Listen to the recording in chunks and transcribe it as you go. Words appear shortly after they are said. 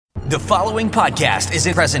The following podcast is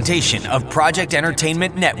a presentation of Project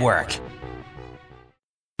Entertainment Network.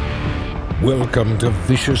 Welcome to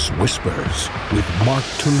Vicious Whispers with Mark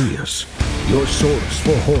Tullius, your source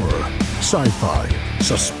for horror, sci-fi,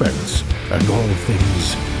 suspense, and all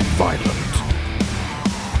things violent.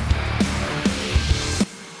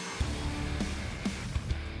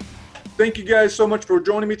 Thank you guys so much for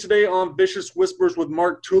joining me today on Vicious Whispers with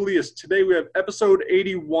Mark Tullius. Today we have episode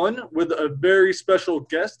 81 with a very special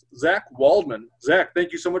guest, Zach Waldman. Zach,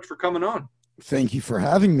 thank you so much for coming on. Thank you for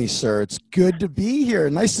having me, sir. It's good to be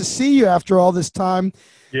here. Nice to see you after all this time.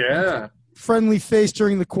 Yeah. Friendly face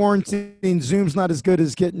during the quarantine. Zoom's not as good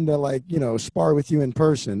as getting to spar with you in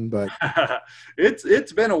person, but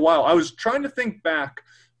it's been a while. I was trying to think back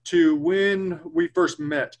to when we first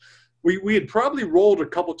met. We had probably rolled a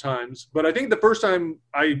couple times, but I think the first time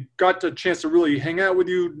I got the chance to really hang out with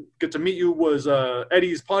you, get to meet you, was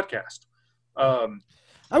Eddie's podcast.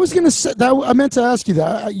 I was going to say that. I meant to ask you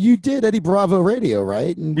that. You did Eddie Bravo Radio,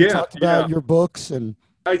 right? And we talked about your books. And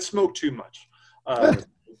I smoked too much,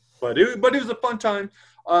 but it was a fun time.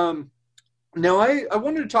 Now I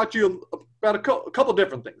wanted to talk to you about a couple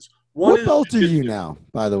different things. What belt are you now,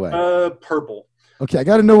 by the way? Purple. Okay, I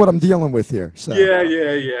got to know what I'm dealing with here. So. Yeah.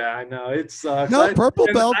 I know it's no purple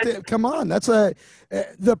belt. Come on, that's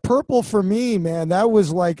the purple for me, man. That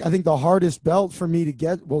was I think the hardest belt for me to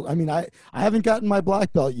get. Well, I mean, I haven't gotten my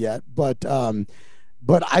black belt yet, but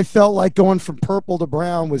I felt like going from purple to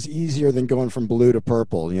brown was easier than going from blue to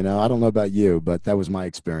purple. You know, I don't know about you, but that was my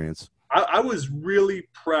experience. I was really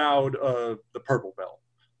proud of the purple belt.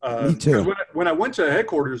 Me too. When I went to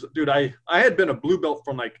headquarters, dude, I had been a blue belt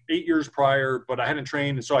from 8 years prior, but I hadn't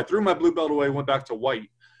trained. And so I threw my blue belt away, went back to white,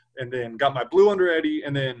 and then got my blue under Eddie.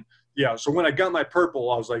 And then, so when I got my purple,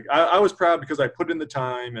 I was I was proud because I put in the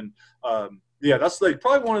time. And, that's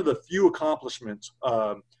probably one of the few accomplishments.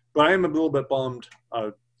 But I am a little bit bummed.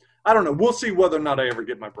 I don't know. We'll see whether or not I ever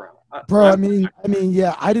get my brown. I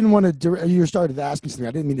didn't want to. You started to ask me something.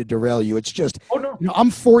 I didn't mean to derail you. It's just,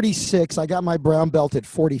 I'm 46. I got my brown belt at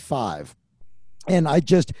 45, and I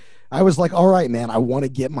was like, all right, man, I want to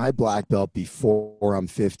get my black belt before I'm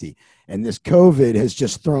 50. And this COVID has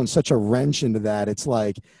just thrown such a wrench into that. It's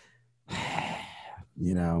but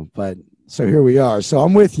so here we are. So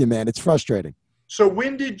I'm with you, man. It's frustrating. So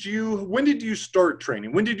when did you start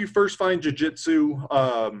training? When did you first find jiu-jitsu?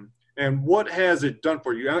 And what has it done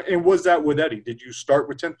for you? And was that with Eddie? Did you start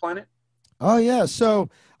with 10th Planet? Oh, yeah. So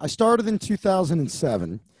I started in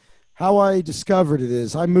 2007. How I discovered it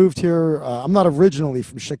is I moved here. I'm not originally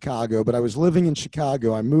from Chicago, but I was living in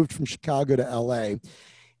Chicago. I moved from Chicago to LA,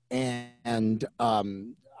 and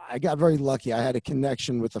I got very lucky. I had a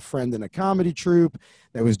connection with a friend in a comedy troupe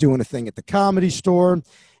that was doing a thing at the Comedy Store,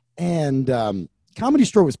 and Comedy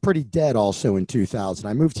Store was pretty dead also in 2000.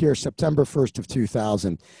 I moved here September 1st of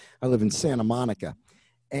 2000. I live in Santa Monica.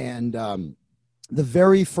 And the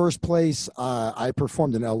very first place I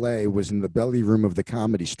performed in LA was in the belly room of the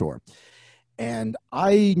Comedy Store. And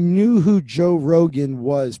I knew who Joe Rogan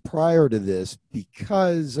was prior to this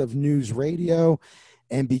because of News Radio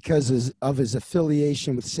and because of his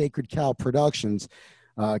affiliation with Sacred Cow Productions.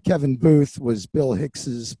 Kevin Booth was Bill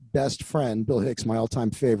Hicks's best friend. Bill Hicks, my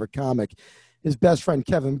all-time favorite comic. His best friend,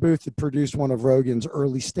 Kevin Booth, had produced one of Rogan's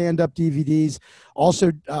early stand-up DVDs,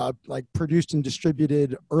 also produced and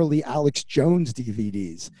distributed early Alex Jones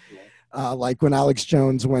DVDs. Like when Alex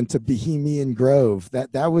Jones went to Bohemian Grove,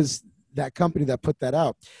 that was that company that put that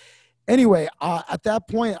out. Anyway, at that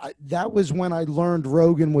point, that was when I learned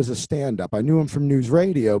Rogan was a stand-up. I knew him from News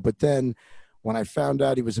Radio, but then when I found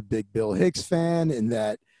out he was a big Bill Hicks fan and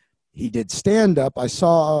that he did stand-up, I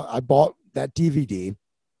bought that DVD.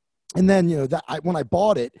 And then, when I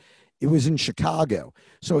bought it, it was in Chicago.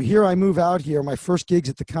 So here I move out here. My first gig's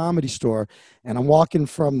at the Comedy Store, and I'm walking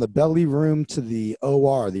from the belly room to the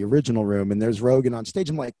OR, the original room, and there's Rogan on stage.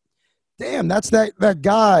 I'm like, damn, that's that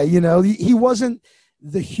guy. He wasn't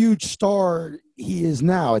the huge star he is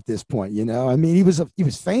now at this point. I mean, he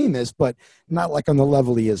was famous, but not like on the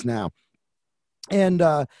level he is now. And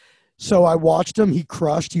so I watched him. He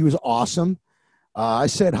crushed. He was awesome. I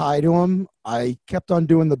said hi to him. I kept on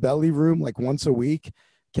doing the belly room once a week,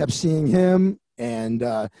 kept seeing him. And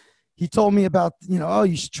he told me about,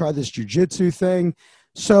 you should try this jiu-jitsu thing.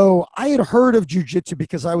 So I had heard of jiu-jitsu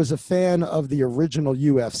because I was a fan of the original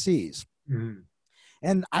UFCs. Mm-hmm.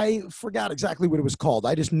 And I forgot exactly what it was called.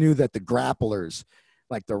 I just knew that the grapplers,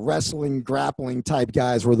 like the wrestling, grappling type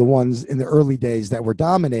guys, were the ones in the early days that were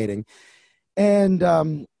dominating.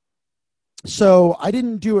 And so I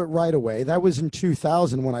didn't do it right away. That was in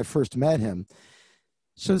 2000 when I first met him.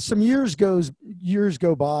 So some years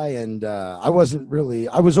go by, and I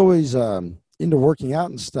was always into working out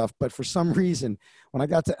and stuff, but for some reason, when I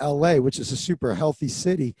got to LA, which is a super healthy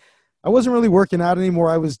city, I wasn't really working out anymore.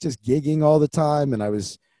 I was just gigging all the time, and I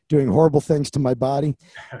was doing horrible things to my body.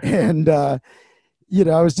 And I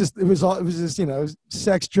was just, it was just,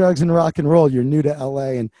 sex, drugs, and rock and roll. You're new to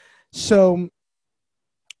LA. And so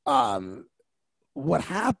what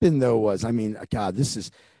happened though was, I mean, God,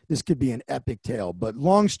 this could be an epic tale, but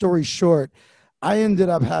long story short, I ended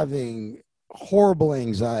up having horrible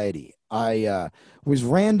anxiety. I was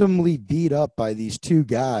randomly beat up by these two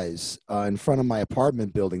guys in front of my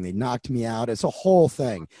apartment building. They knocked me out. It's a whole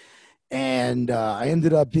thing. And I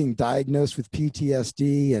ended up being diagnosed with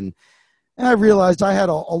PTSD. And I realized I had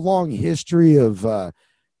a long history of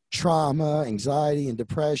trauma, anxiety, and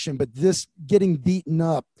depression. But this getting beaten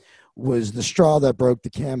up was the straw that broke the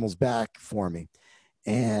camel's back for me,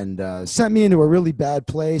 and sent me into a really bad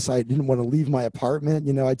place. I didn't want to leave my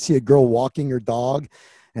apartment. I'd see a girl walking her dog,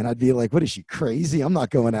 and I'd be like, what is she, crazy? I'm not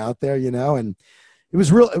going out there, and it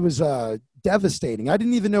was devastating. I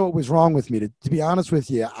didn't even know what was wrong with me. To be honest with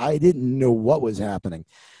you, I didn't know what was happening.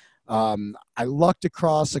 I lucked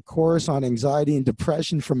across a course on anxiety and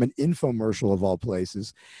depression from an infomercial of all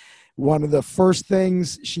places. One of the first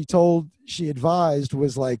things she advised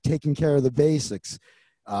was like taking care of the basics,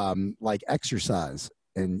 like exercise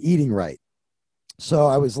and eating right. So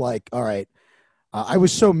I was like, all right, I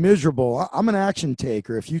was so miserable. I'm an action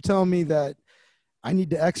taker. If you tell me that I need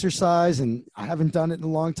to exercise and I haven't done it in a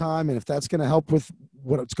long time, and if that's going to help with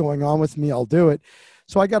what's going on with me, I'll do it.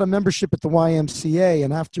 So I got a membership at the YMCA,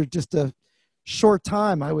 and after just a short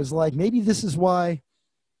time, I was like, maybe this is why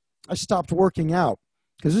I stopped working out,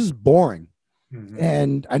 because this is boring. Mm-hmm.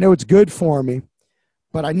 And I know it's good for me,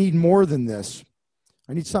 but I need more than this.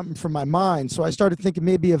 I need something for my mind. So I started thinking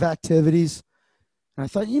maybe of activities. And I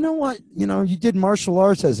thought, you know what? You did martial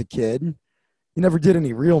arts as a kid. You never did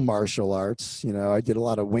any real martial arts. I did a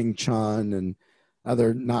lot of Wing Chun and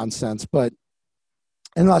other nonsense. But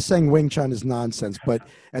I'm not saying Wing Chun is nonsense, but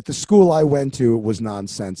at the school I went to, it was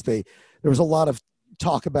nonsense. There was a lot of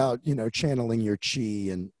talk about, channeling your chi.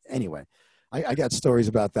 And anyway, I got stories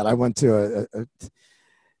about that. I went to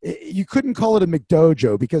you couldn't call it a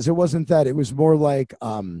McDojo, because it wasn't that. It was more like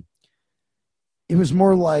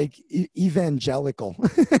evangelical.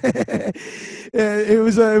 It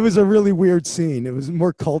was a really weird scene. It was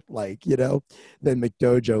more cult like, than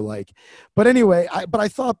McDojo like. But anyway, I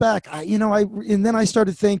thought back, and then I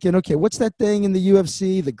started thinking, okay, what's that thing in the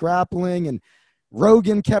UFC, the grappling? And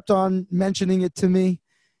Rogan kept on mentioning it to me,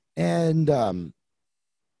 and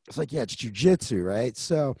it's like, yeah, it's jujitsu, right?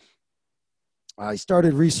 So I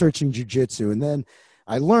started researching jujitsu, and then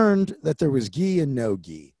I learned that there was gi and no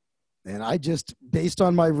gi. And I just, based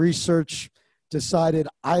on my research, decided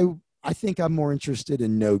I think I'm more interested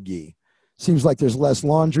in no gi. Seems like there's less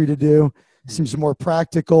laundry to do. Seems more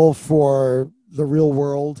practical for the real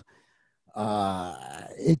world.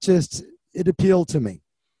 It appealed to me.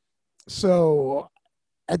 So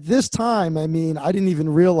at this time, I didn't even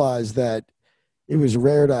realize that it was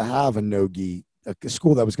rare to have a no-gi, a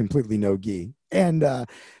school that was completely no-gi. And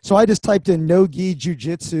so I just typed in no-gi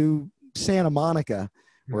jiu-jitsu Santa Monica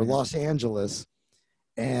or Los Angeles,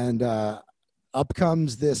 and up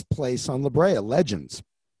comes this place on La Brea, Legends.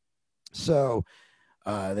 So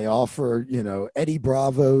they offer, Eddie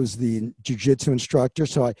Bravo's the jiu-jitsu instructor.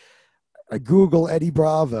 So I Google Eddie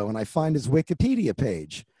Bravo, and I find his Wikipedia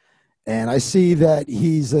page, and I see that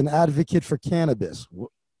he's an advocate for cannabis.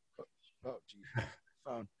 Oh, geez.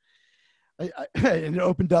 Phone. And it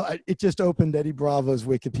opened up. It just opened Eddie Bravo's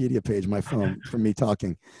Wikipedia page, my phone, from me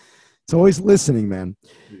talking. It's always listening, man.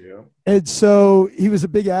 Yeah. And so he was a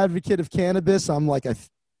big advocate of cannabis. I'm like,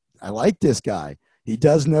 I like this guy. He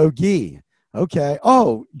does no gi. Okay.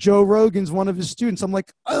 Oh, Joe Rogan's one of his students. I'm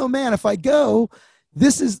like, oh man, if I go,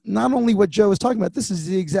 this is not only what Joe was talking about, this is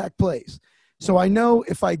the exact place. So I know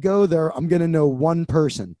if I go there, I'm going to know one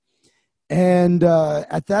person. And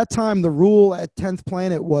at that time, the rule at 10th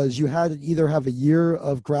Planet was you had to either have a year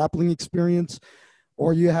of grappling experience,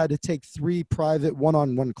 or you had to take 3 private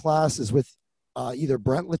one-on-one classes with either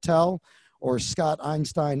Brent Littell or Scott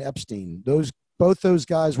Einstein Epstein. Both those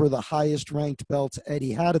guys were the highest ranked belts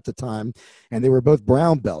Eddie had at the time, and they were both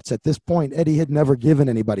brown belts. At this point, Eddie had never given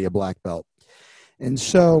anybody a black belt. And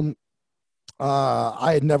so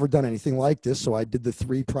I had never done anything like this, so I did the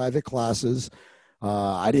 3 private classes.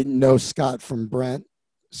 I didn't know Scott from Brent.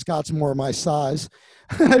 Scott's more my size.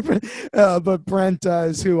 But Brent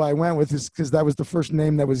is who I went with, because that was the first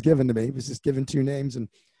name that was given to me. It was just given 2 names. And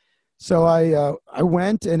So I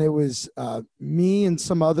went, and it was me and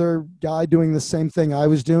some other guy doing the same thing I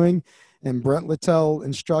was doing, and Brent Littell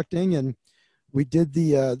instructing, and we did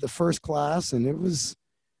the first class, and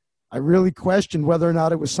I really questioned whether or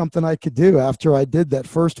not it was something I could do after I did that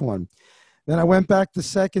first one. Then I went back the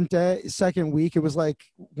second week. It was like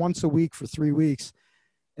once a week for 3 weeks,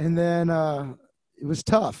 and then it was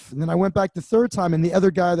tough. And then I went back the third time, and the other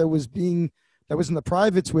guy that was in the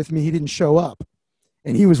privates with me, he didn't show up.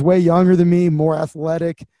 And he was way younger than me, more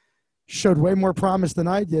athletic, showed way more promise than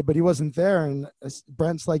I did, but he wasn't there. And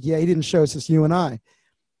Brent's like, yeah, he didn't show, it's just you and I.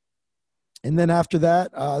 And then after that,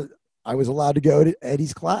 I was allowed to go to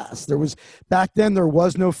Eddie's class. Back then, there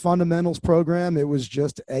was no fundamentals program. It was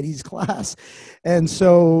just Eddie's class. And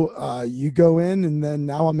so you go in, and then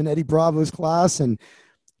now I'm in Eddie Bravo's class, and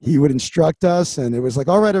he would instruct us. And it was like,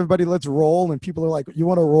 all right, everybody, let's roll. And people are like, you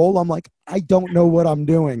want to roll? I'm like, I don't know what I'm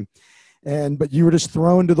doing. But you were just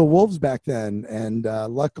thrown to the wolves back then. And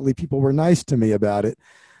luckily people were nice to me about it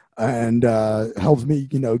and helped me,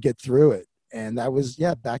 get through it. And that was,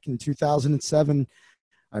 back in 2007.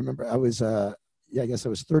 I remember I was, I guess I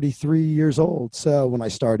was 33 years old. So when I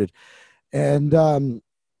started, and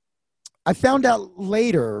I found out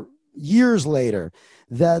later, years later,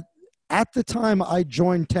 that at the time I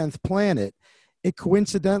joined 10th Planet, it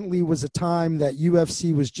coincidentally was a time that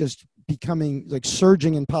UFC was just becoming like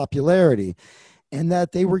surging in popularity, and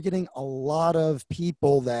that they were getting a lot of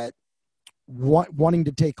people that wanting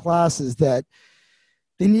to take classes, that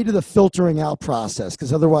they needed a filtering out process,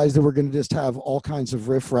 because otherwise they were going to just have all kinds of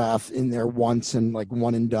riffraff in there once and like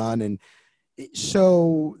one and done. And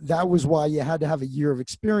so that was why you had to have a year of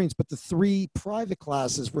experience. But the 3 private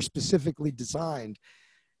classes were specifically designed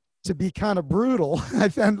to be kind of brutal.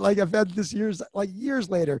 I've had this years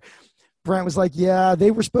later, Brent was like, yeah,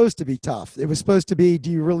 they were supposed to be tough. It was supposed to be,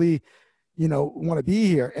 do you really, want to be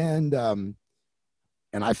here? And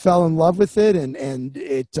I fell in love with it. And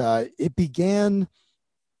it began,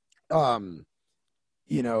 it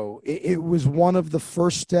was one of the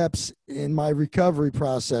first steps in my recovery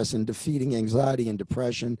process in defeating anxiety and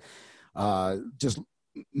depression. Just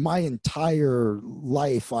my entire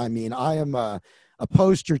life. I mean, I am a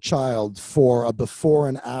poster child for a before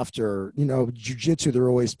and after. Jiu-jitsu,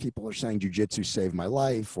 people are saying jiu-jitsu saved my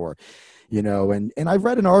life, or, and I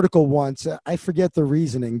read an article once, I forget the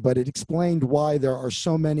reasoning, but it explained why there are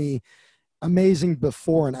so many amazing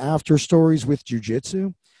before and after stories with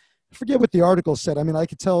jiu-jitsu. I forget what the article said. I mean, I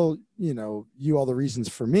could tell, you all the reasons.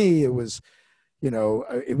 For me, it was,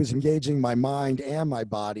 it was engaging my mind and my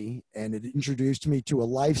body, and it introduced me to a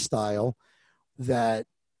lifestyle that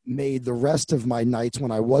made the rest of my nights when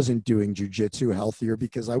I wasn't doing jiu-jitsu healthier,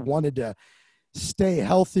 because I wanted to stay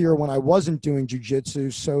healthier when I wasn't doing jiu-jitsu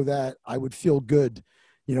so that I would feel good.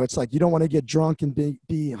 It's like, you don't want to get drunk and be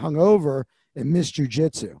hungover and miss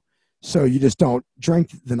jiu-jitsu. So you just don't drink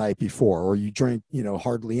the night before, or you drink,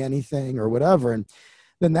 hardly anything or whatever. And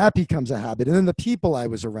then that becomes a habit. And then the people I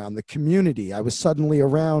was around, the community, I was suddenly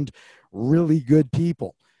around really good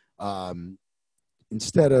people.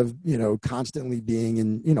 Instead of, constantly being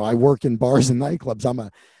in, I work in bars and nightclubs.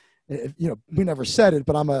 We never said it,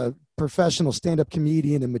 but I'm a professional stand-up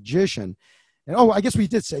comedian and magician. And, I guess we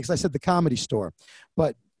did say, because I said the Comedy Store,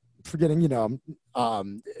 but forgetting,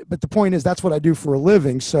 but the point is, that's what I do for a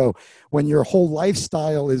living. So when your whole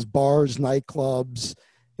lifestyle is bars, nightclubs,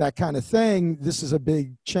 that kind of thing, this is a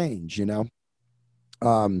big change,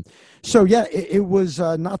 So yeah, it was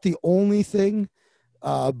not the only thing,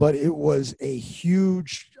 but it was a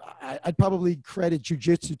huge, I'd probably credit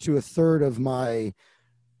jiu-jitsu to a third of my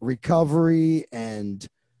recovery and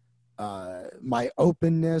my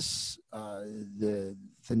openness, the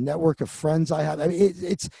network of friends I have. I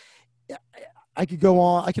mean, I could go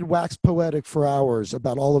on, I could wax poetic for hours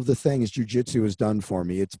about all of the things jiu-jitsu has done for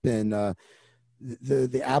me. It's been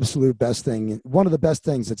the absolute best thing, one of the best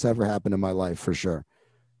things that's ever happened in my life, for sure.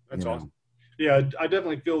 That's awesome. Yeah, I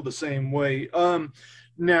definitely feel the same way.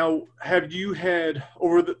 Now, have you had,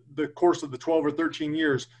 over the course of the 12 or 13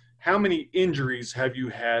 years, how many injuries have you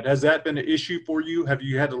had? Has that been an issue for you? Have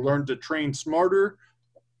you had to learn to train smarter?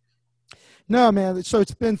 No, man. So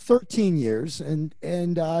it's been 13 years, and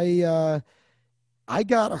I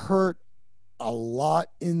got hurt a lot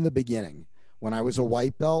in the beginning. When I was a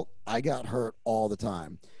white belt, I got hurt all the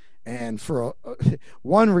time. And for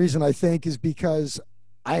one reason, I think, is because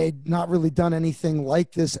I had not really done anything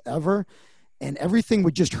like this ever, and everything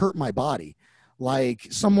would just hurt my body. Like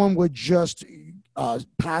someone would just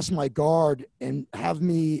pass my guard and have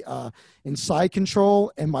me in side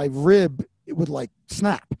control, and my rib, it would like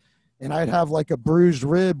snap. And I'd have like a bruised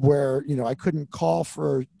rib where, I couldn't cough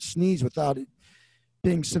or sneeze without it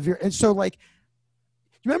being severe. And so like,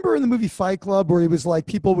 remember in the movie Fight Club where he was like,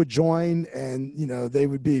 people would join and, they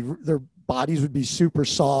would be, their bodies would be super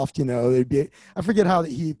soft, they'd be, I forget how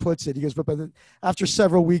he puts it. He goes, but after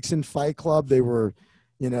several weeks in Fight Club, they were,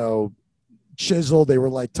 chiseled. They were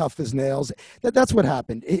like tough as nails. That's what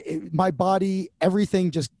happened. My body,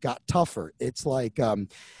 everything just got tougher. It's like,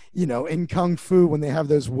 in Kung Fu, when they have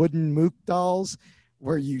those wooden mook dolls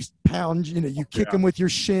where you pound, you kick them with your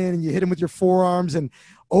shin and you hit them with your forearms. And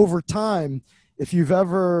over time, if you've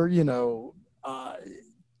ever,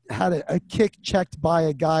 had a kick checked by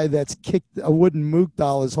a guy that's kicked a wooden mook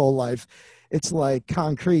doll his whole life, it's like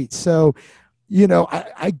concrete. So,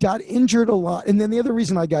 I got injured a lot. And then the other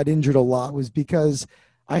reason I got injured a lot was because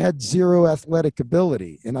I had zero athletic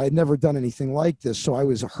ability and I had never done anything like this. So I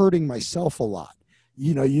was hurting myself a lot.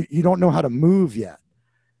 You don't know how to move yet.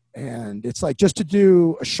 And it's like, just to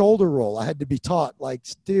do a shoulder roll, I had to be taught, like,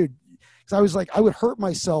 dude, because I was like, I would hurt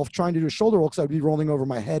myself trying to do a shoulder roll because I would be rolling over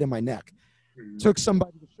my head and my neck. Took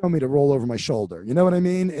somebody to show me to roll over my shoulder. You know what I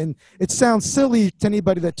mean? And it sounds silly to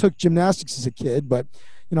anybody that took gymnastics as a kid, but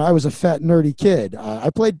I was a fat, nerdy kid. I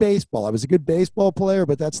played baseball. I was a good baseball player,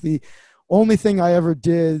 but that's the only thing I ever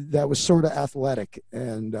did that was sort of athletic.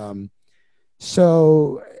 And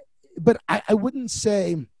but I wouldn't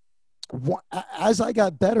say, as I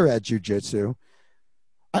got better at jiu-jitsu,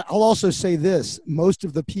 I'll also say this. Most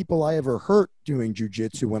of the people I ever hurt doing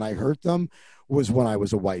jiu-jitsu, when I hurt them, was when I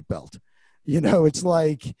was a white belt. It's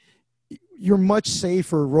like you're much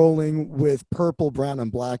safer rolling with purple, brown,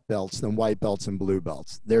 and black belts than white belts and blue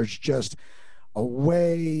belts. There's just a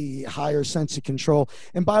way higher sense of control.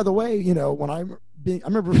 And by the way, when I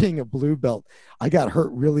remember being a blue belt, I got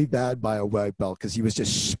hurt really bad by a white belt because he was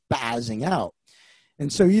just spazzing out.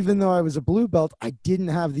 And so even though I was a blue belt, I didn't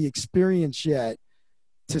have the experience yet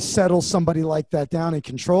to settle somebody like that down and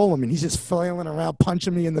control him. And he's just flailing around,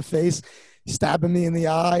 punching me in the face, stabbing me in the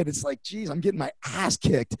eye. And it's like, geez, I'm getting my ass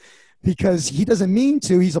kicked because he doesn't mean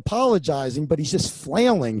to. He's apologizing, but he's just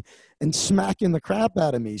flailing and smacking the crap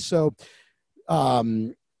out of me. So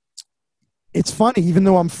it's funny, even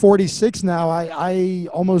though I'm 46 now, I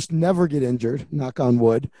almost never get injured, knock on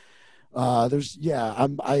wood. I've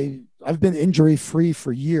been injury free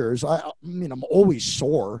for years. I mean, I'm always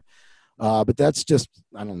sore, but that's just,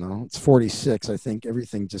 I don't know. It's 46. I think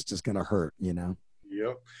everything just is going to hurt,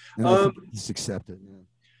 Yep. And I think just accept it. Yeah.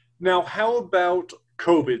 Now, how about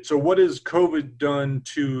COVID? So what has COVID done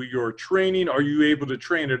to your training? Are you able to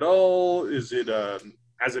train at all? Has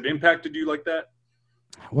it impacted you like that?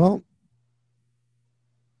 Well,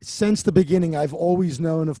 since the beginning, I've always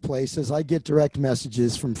known of places. I get direct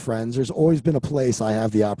messages from friends. There's always been a place I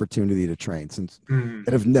have the opportunity to train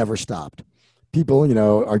that have never stopped. People,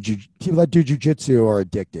 people that do jiu-jitsu are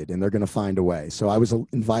addicted and they're going to find a way. So I was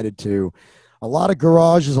invited to a lot of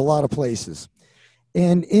garages, a lot of places.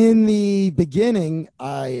 And in the beginning,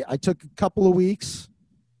 I took a couple of weeks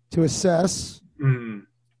to assess,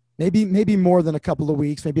 maybe more than a couple of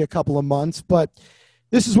weeks, maybe a couple of months. But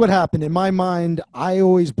this is what happened. In my mind, I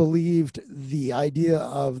always believed the idea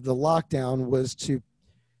of the lockdown was to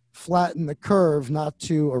flatten the curve, not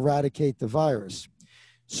to eradicate the virus.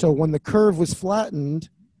 So when the curve was flattened,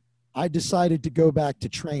 I decided to go back to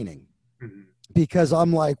training because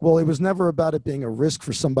I'm like, well, it was never about it being a risk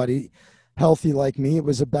for somebody healthy like me. It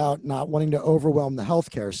was about not wanting to overwhelm the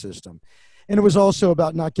healthcare system. And it was also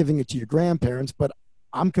about not giving it to your grandparents, but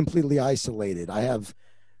I'm completely isolated.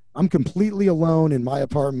 I'm completely alone in my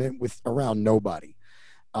apartment with around nobody.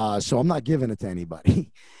 So I'm not giving it to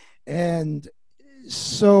anybody. And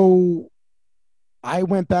so I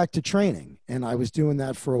went back to training and I was doing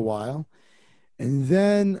that for a while. And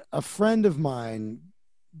then a friend of mine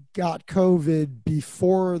got COVID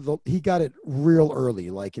before he got it real early,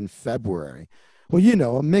 like in February.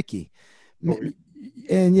 Well, Mickey.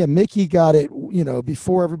 And yeah, Mickey got it,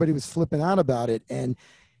 before everybody was flipping out about it. And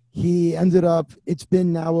he ended up, it's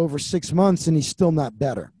been now over 6 months and he's still not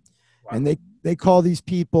better. Wow. And they call these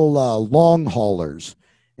people long haulers.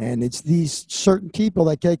 And it's these certain people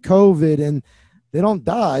that get COVID and they don't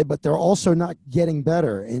die, but they're also not getting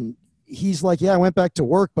better. And he's like, yeah, I went back to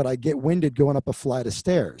work, but I get winded going up a flight of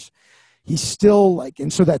stairs. He's still like,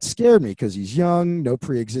 and so that scared me because he's young, no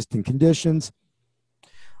pre-existing conditions.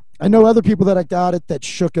 I know other people that got it that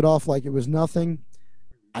shook it off like it was nothing.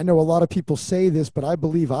 I know a lot of people say this, but I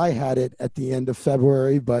believe I had it at the end of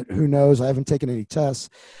February, but who knows? I haven't taken any tests.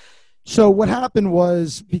 So what happened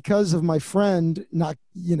was because of my friend not,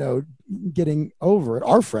 getting over it,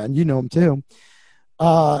 our friend, him too,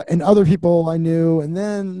 and other people I knew. And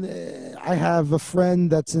then I have a friend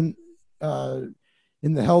that's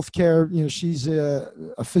in the healthcare. You know, she's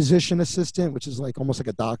a physician assistant, which is like almost like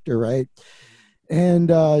a doctor, right?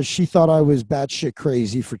 And she thought I was batshit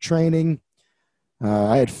crazy for training.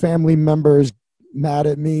 I had family members mad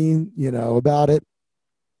at me, you know, about it.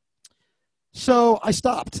 So I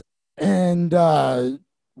stopped and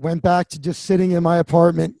went back to just sitting in my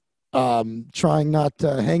apartment, trying not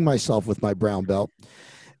to hang myself with my brown belt.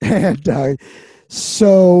 And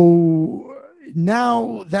so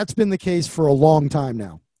now that's been the case for a long time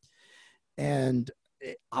now. And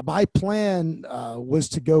my plan was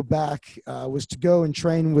to go back, was to go and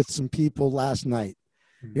train with some people last night.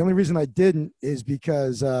 The only reason I didn't is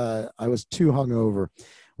because I was too hungover,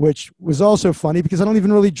 which was also funny because I don't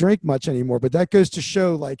even really drink much anymore. But that goes to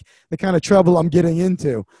show like the kind of trouble I'm getting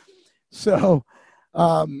into. So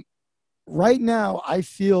right now, I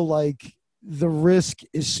feel like the risk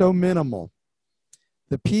is so minimal.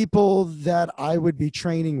 The people that I would be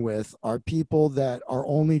training with are people that are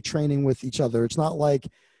only training with each other. It's not like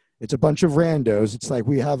it's a bunch of randos. It's like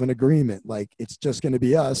we have an agreement. Like it's just going to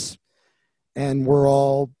be us, and we're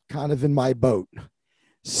all kind of in my boat.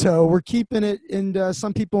 So we're keeping it, and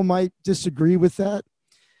some people might disagree with that.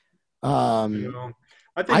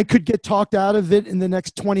 I could get talked out of it in the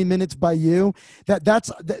next 20 minutes by you.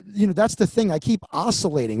 That's the thing. I keep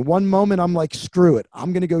oscillating. One moment I'm like, screw it.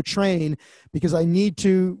 I'm going to go train because I need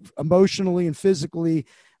to emotionally and physically.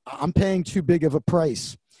 I'm paying too big of a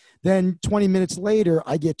price. Then 20 minutes later,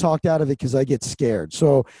 I get talked out of it because I get scared.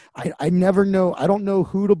 So I never know. I don't know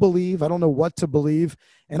who to believe. I don't know what to believe.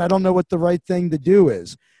 And I don't know what the right thing to do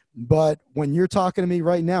is. But when you're talking to me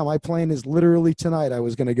right now, my plan is literally tonight I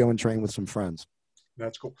was going to go and train with some friends.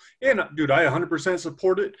 That's cool. And dude, I 100%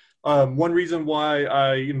 support it. One reason why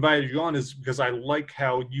I invited you on is because I like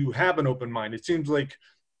how you have an open mind. It seems like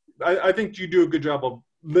I think you do a good job of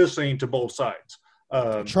listening to both sides.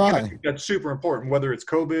 Try. I think that's super important, whether it's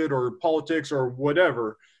COVID or politics or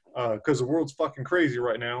whatever, because the world's fucking crazy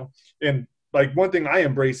right now. And like one thing I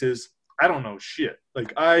embrace is I don't know shit.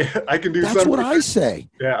 Like I can do. That's what I say.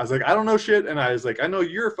 Yeah, I was like, I don't know shit, and I was like, I know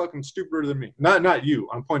you're fucking stupider than me. Not you.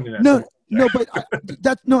 I'm pointing at no, but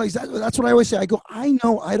exactly. That's what I always say. I go, I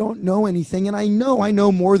know I don't know anything, and I know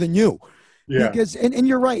more than you. Yeah. Because and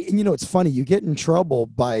you're right. And you know, it's funny. You get in trouble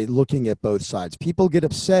by looking at both sides. People get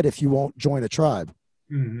upset if you won't join a tribe.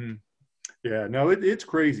 Mm-hmm. Yeah, no, it's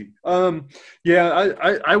crazy.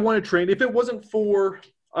 Yeah, I want to train. If it wasn't for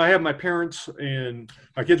I have my parents and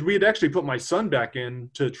my kids, we had actually put my son back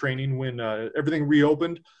into training when everything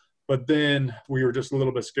reopened, but then we were just a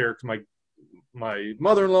little bit scared because my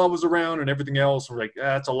mother-in-law was around and everything else. We're like,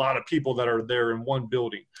 that's a lot of people that are there in one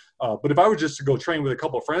building. But if I was just to go train with a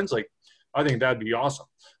couple of friends, like I think that'd be awesome.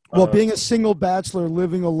 Well, being a single bachelor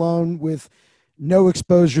living alone with no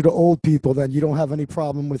exposure to old people, then you don't have any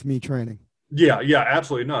problem with me training. Yeah,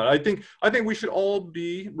 absolutely not. I think we should all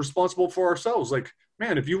be responsible for ourselves. Like,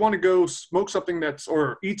 man, if you want to go smoke something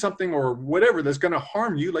or eat something or whatever that's going to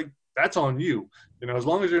harm you, like that's on you. You know, as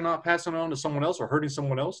long as you're not passing it on to someone else or hurting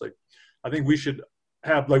someone else, like I think we should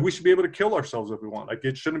we should be able to kill ourselves if we want. Like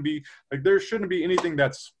it shouldn't be like there shouldn't be anything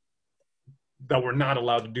that we're not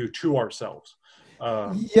allowed to do to ourselves.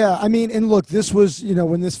 Yeah, I mean, and look, this was, you know,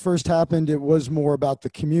 when this first happened, it was more about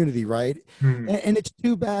the community, right? And it's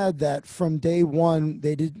too bad that from day one,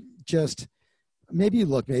 they did just, maybe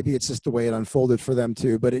it's just the way it unfolded for them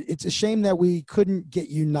too, but it's a shame that we couldn't get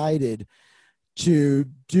united to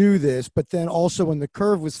do this, but then also when the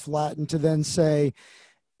curve was flattened to then say,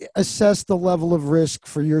 assess the level of risk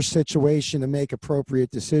for your situation and make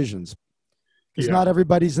appropriate decisions. Because not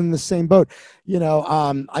everybody's in the same boat. You know,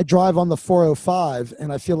 I drive on the 405,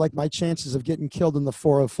 and I feel like my chances of getting killed in the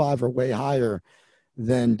 405 are way higher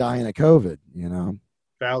than dying of COVID, you know?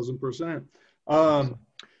 1,000%.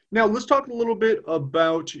 Now, let's talk a little bit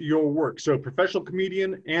about your work. So, professional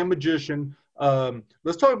comedian and magician.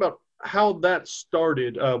 Let's talk about how that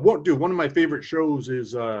started. One of my favorite shows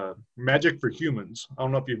is Magic for Humans. I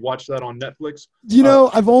don't know if you've watched that on Netflix. You know,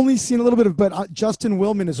 I've only seen a little bit of, but Justin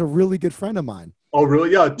Wildman is a really good friend of mine. Oh,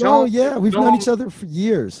 really? Yeah. We've known each other for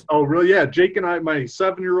years. Oh, really? Yeah. Jake and I, my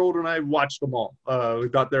 7-year-old and I watched them all. We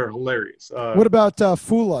thought they're hilarious. What about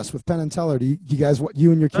Fool Us with Penn and Teller? Do you guys,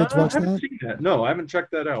 you and your kids watch that? I haven't seen that. No, I haven't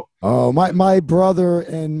checked that out. Oh, my brother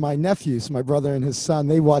and my nephews, my brother and his son,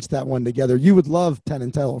 they watched that one together. You would love Penn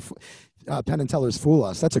and Teller. Penn and Teller's Fool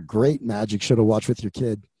Us. That's a great magic show to watch with your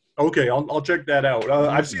kid. Okay, I'll check that out.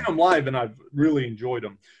 I've seen them live and I've really enjoyed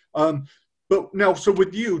them. But now, so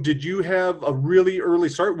with you, did you have a really early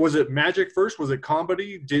start? Was it magic first? Was it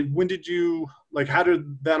comedy? How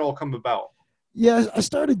did that all come about? Yeah, I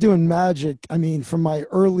started doing magic. I mean, from my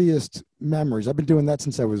earliest memories, I've been doing that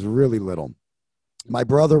since I was really little. My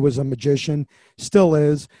brother was a magician, still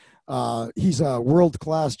is. He's a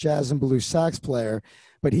world-class jazz and blues sax player,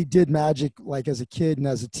 but he did magic like as a kid and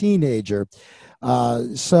as a teenager.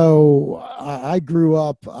 So I grew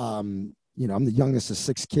up, I'm the youngest of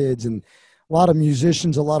six kids, and a lot of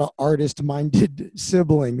musicians, a lot of artist-minded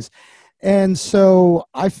siblings. And so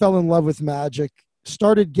I fell in love with magic,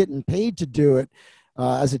 started getting paid to do it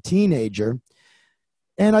as a teenager.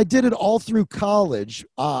 And I did it all through college.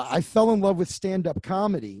 I fell in love with stand-up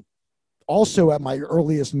comedy also at my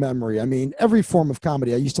earliest memory. I mean, every form of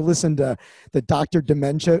comedy. I used to listen to the Dr.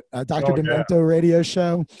 Demento radio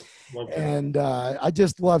show. And I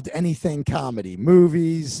just loved anything comedy,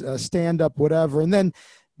 movies, stand-up, whatever. And then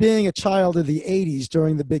being a child of the 80s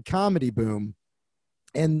during the big comedy boom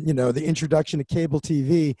and, the introduction to cable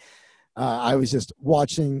TV, I was just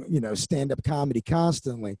watching, stand-up comedy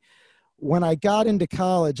constantly. When I got into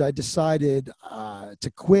college, I decided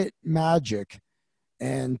to quit magic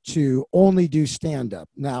and to only do stand-up.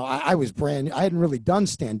 Now, I was I hadn't really done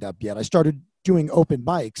stand-up yet. I started doing open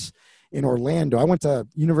mics in Orlando. I went to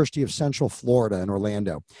University of Central Florida in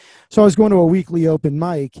Orlando. So I was going to a weekly open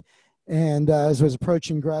mic, and as I was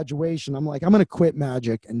approaching graduation, I'm like, I'm going to quit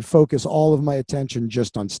magic and focus all of my attention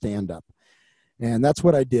just on stand-up. And that's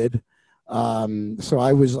what I did. So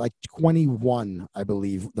I was like 21, I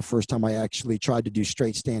believe, the first time I actually tried to do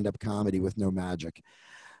straight stand-up comedy with no magic.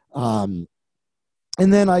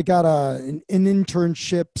 And then I got an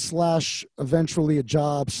internship / eventually a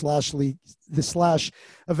job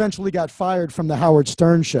 / eventually got fired from the Howard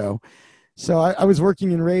Stern show. So I was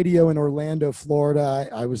working in radio in Orlando, Florida.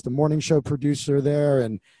 I was the morning show producer there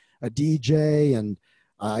and a DJ, and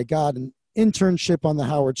I got an internship on the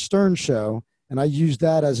Howard Stern show. And I used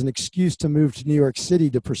that as an excuse to move to New York City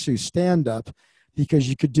to pursue stand-up because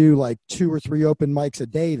you could do like 2 or 3 open mics a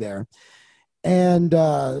day there. And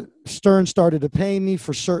Stern started to pay me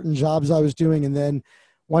for certain jobs I was doing. And then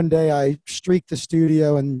one day I streaked the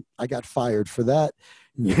studio and I got fired for that.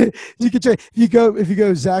 You could check, if you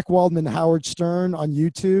go Zach Waldman, Howard Stern on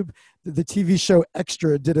YouTube, the TV show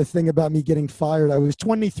Extra did a thing about me getting fired. I was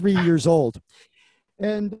 23 years old.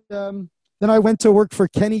 And then I went to work for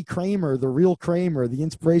Kenny Kramer, the real Kramer, the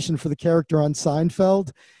inspiration for the character on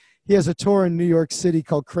Seinfeld. He has a tour in New York City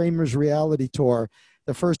called Kramer's Reality Tour.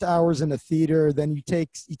 The first hour's in a theater, then he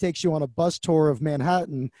takes you on a bus tour of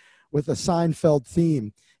Manhattan with a Seinfeld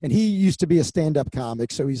theme. And he used to be a stand-up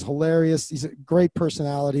comic, so he's hilarious. He's a great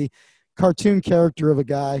personality, cartoon character of a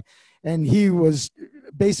guy. And he was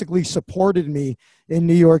basically supported me in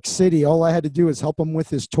New York City. All I had to do was help him with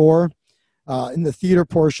his tour. In the theater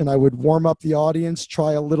portion, I would warm up the audience,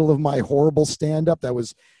 try a little of my horrible stand-up that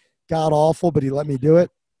was god-awful, but he let me do it.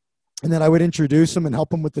 And then I would introduce him and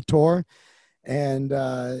help him with the tour. And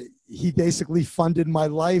he basically funded my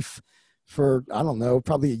life for, I don't know,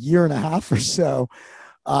 probably a year and a half or so.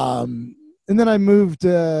 And then I moved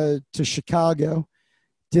to Chicago,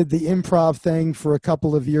 did the improv thing for a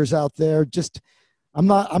couple of years out there. I'm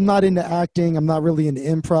not into acting. I'm not really into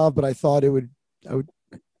improv, but I thought I would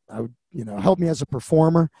help me as a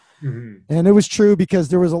performer. Mm-hmm. And it was true because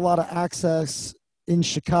there was a lot of access in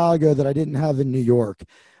Chicago that I didn't have in New York.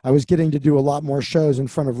 I was getting to do a lot more shows in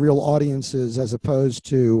front of real audiences as opposed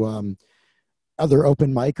to other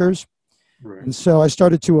open micers. Right. And so I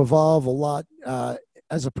started to evolve a lot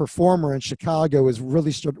as a performer in Chicago is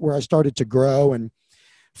really where I started to grow and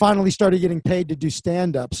finally started getting paid to do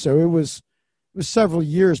stand-up. So it was several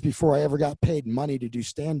years before I ever got paid money to do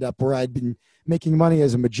stand-up, where I'd been making money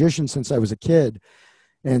as a magician since I was a kid.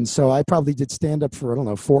 And so I probably did stand-up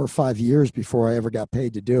for, 4 or 5 years before I ever got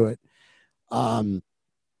paid to do it. And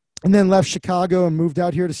then left Chicago and moved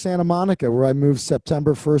out here to Santa Monica, where I moved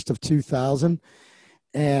September 1st of 2000.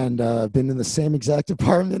 And been in the same exact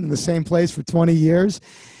apartment in the same place for 20 years.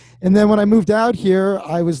 And then when I moved out here,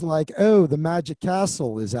 I was like, oh, the Magic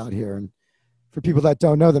Castle is out here. And for people that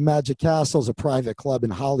don't know, the Magic Castle is a private club in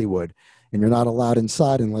Hollywood. And you're not allowed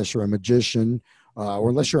inside unless you're a magician or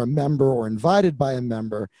unless you're a member or invited by a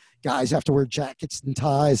member. Guys have to wear jackets and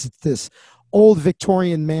ties. It's this old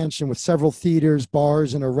Victorian mansion with several theaters,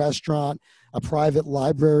 bars, and a restaurant, a private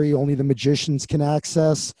library only the magicians can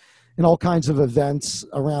access, and all kinds of events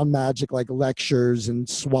around magic like lectures and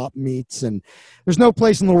swap meets. And there's no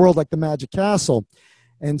place in the world like the Magic Castle.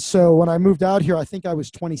 And so when I moved out here, I think I was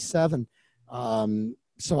 27.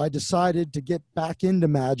 So I decided to get back into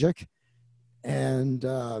magic and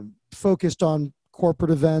focused on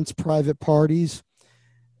corporate events, private parties.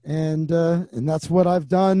 And that's what I've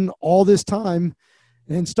done all this time,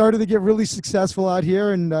 and started to get really successful out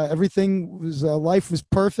here. And everything was, life was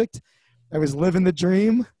perfect. I was living the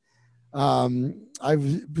dream. I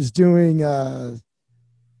was doing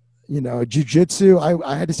jujitsu.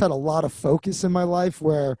 I had just had a lot of focus in my life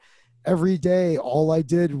where every day all I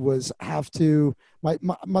did was have to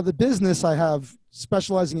the business I have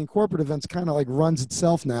specializing in corporate events kind of like runs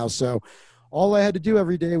itself now. So all I had to do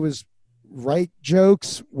every day was write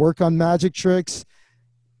jokes, work on magic tricks,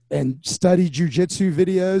 and study jujitsu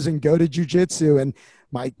videos and go to jujitsu. And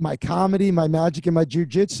my comedy, my magic, and my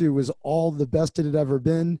jujitsu was all the best it had ever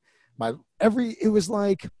been. It was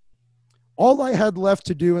like all I had left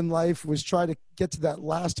to do in life was try to get to that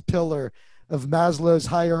last pillar of Maslow's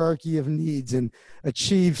hierarchy of needs and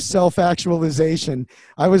achieve self-actualization.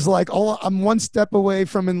 I was like, I'm one step away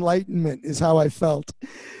from enlightenment is how I felt.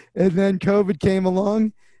 And then COVID came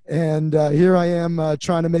along, and here I am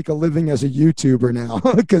trying to make a living as a YouTuber now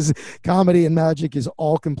because comedy and magic is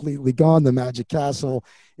all completely gone. The Magic Castle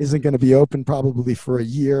isn't going to be open probably for a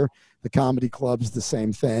year. The comedy club's the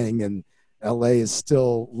same thing, and LA is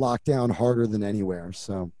still locked down harder than anywhere.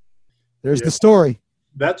 So there's the story.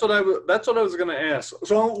 That's what I was going to ask.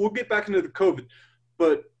 So we'll get back into the COVID,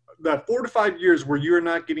 but that 4 to 5 years where you're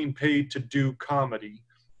not getting paid to do comedy,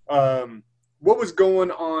 what was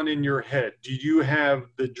going on in your head? Did you have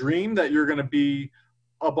the dream that you're going to be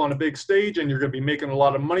up on a big stage and you're going to be making a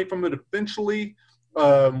lot of money from it eventually?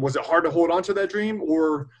 Was it hard to hold on to that dream,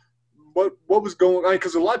 or what was going on?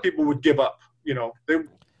 Because a lot of people would give up.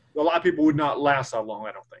 A lot of people would not last that long,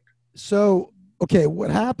 I don't think. So, okay,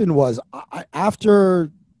 what happened was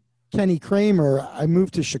after Kenny Kramer, I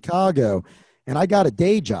moved to Chicago and I got a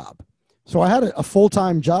day job. So I had a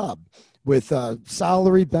full-time job with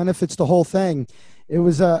salary, benefits, the whole thing. It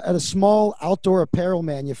was at a small outdoor apparel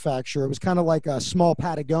manufacturer. It was kind of like a small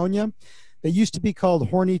Patagonia. They used to be called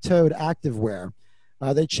Horny Toad Activewear.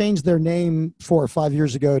 They changed their name 4 or 5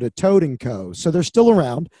 years ago to Toad & Co. So they're still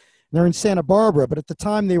around. They're in Santa Barbara, but at the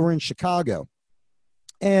time they were in Chicago.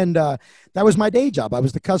 And that was my day job. I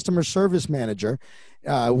was the customer service manager,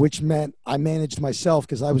 which meant I managed myself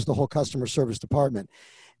because I was the whole customer service department.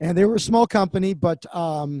 And they were a small company, but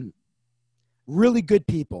really good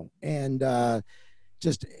people. And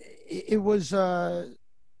it was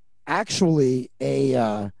actually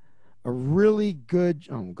a really good,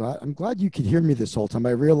 I'm glad you could hear me this whole time.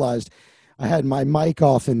 I realized I had my mic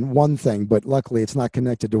off in one thing, but luckily it's not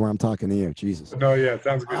connected to where I'm talking to you. Jesus. No, yeah, it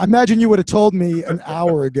sounds good. I imagine you would have told me an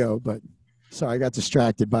hour ago, but sorry, I got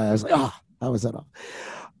distracted by it. I was like, how was that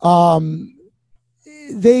off?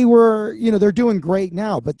 They were, they're doing great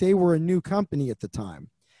now, but they were a new company at the time.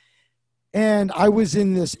 And I was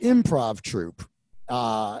in this improv troupe,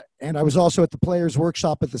 and I was also at the Players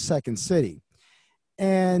Workshop at the Second City.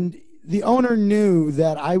 And the owner knew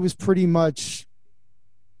that I was pretty much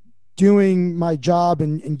doing my job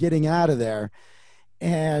and getting out of there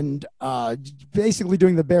and basically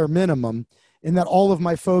doing the bare minimum, and that all of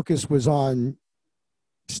my focus was on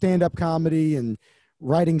stand-up comedy and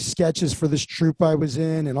writing sketches for this troupe I was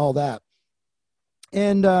in and all that.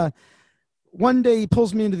 And one day he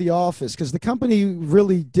pulls me into the office because the company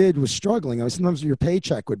really was struggling. Sometimes your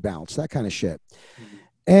paycheck would bounce, that kind of shit.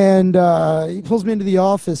 And he pulls me into the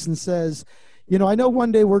office and says, I know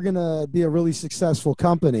one day we're going to be a really successful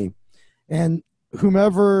company. And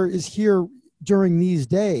whomever is here during these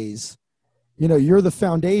days, you're the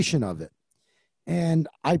foundation of it. And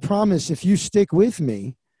I promise if you stick with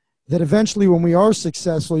me, that eventually when we are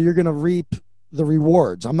successful, you're going to reap the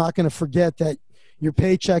rewards. I'm not going to forget that your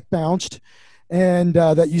paycheck bounced and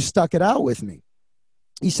that you stuck it out with me.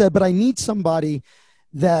 He said, but I need somebody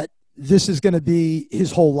that this is going to be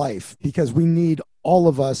his whole life, because we need all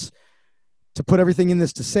of us to put everything in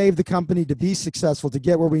this to save the company, to be successful, to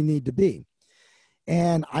get where we need to be.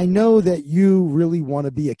 And I know that you really want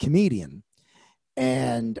to be a comedian.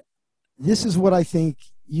 And this is what I think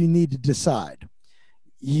you need to decide.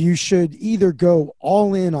 You should either go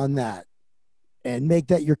all in on that and make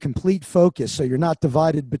that your complete focus, so you're not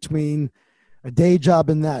divided between a day job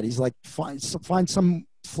and that. He's like, find some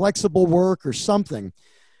flexible work or something,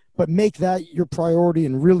 but make that your priority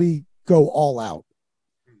and really go all out.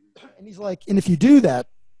 And he's like, and if you do that,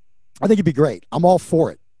 I think it'd be great. I'm all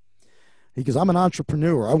for it. He goes, I'm an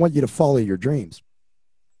entrepreneur. I want you to follow your dreams.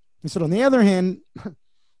 He said, on the other hand,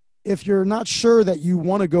 if you're not sure that you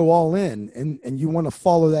want to go all in and you want to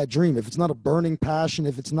follow that dream, if it's not a burning passion,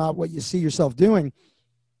 if it's not what you see yourself doing,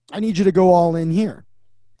 I need you to go all in here.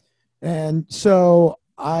 And so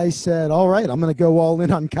I said, all right, I'm going to go all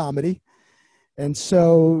in on comedy. And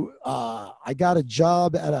so I got a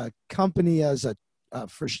job at a company as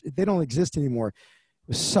they don't exist anymore. It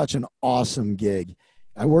was such an awesome gig.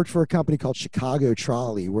 I worked for a company called Chicago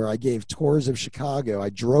Trolley, where I gave tours of Chicago. I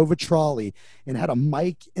drove a trolley and had a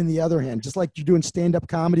mic in the other hand, just like you're doing stand-up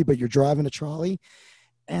comedy, but you're driving a trolley.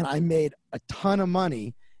 and I made a ton of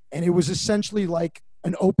money. And it was essentially like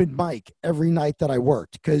an open mic every night that I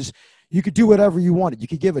worked, because you could do whatever you wanted. You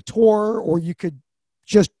could give a tour, or you could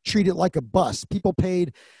just treat it like a bus. People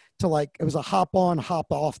paid to, like, it was a hop on, hop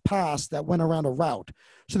off pass that went around a route.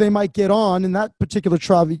 So they might get on, and that particular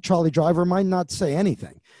trolley driver might not say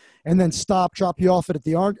anything, and then stop, drop you off at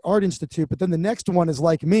the Art Institute. But then the next one is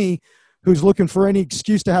like me, who's looking for any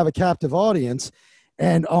excuse to have a captive audience.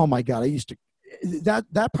 And oh my God,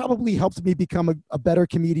 that probably helped me become a better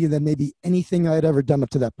comedian than maybe anything I had ever done up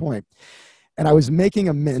to that point. And I was making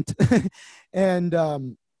a mint. And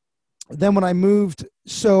then when I moved,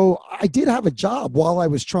 so I did have a job while I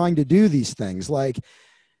was trying to do these things. Like,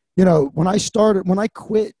 when I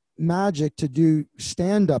quit magic to do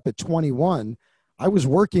stand-up at 21, I was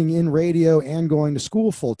working in radio and going to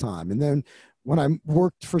school full time. And then when I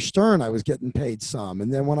worked for Stern, I was getting paid some.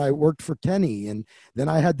 And then when I worked for Kenny, and then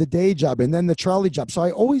I had the day job and then the trolley job. So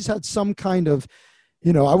I always had some kind of,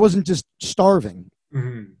 I wasn't just starving.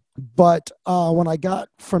 Mm-hmm. But when I got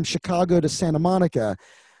from Chicago to Santa Monica,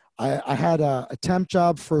 I had a temp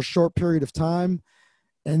job for a short period of time.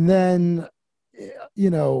 And then,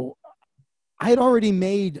 I had already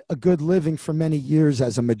made a good living for many years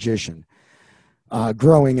as a magician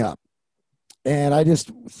growing up. And I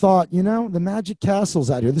just thought, the Magic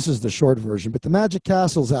Castle's out here. This is the short version, but the Magic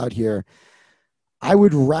Castle's out here. I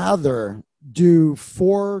would rather do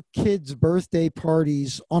 4 kids' birthday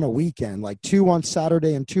parties on a weekend, like 2 on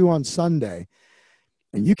Saturday and 2 on Sunday.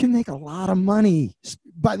 And you can make a lot of money.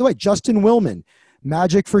 By the way, Justin Willman,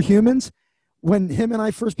 Magic for Humans, when him and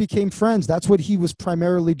I first became friends, that's what he was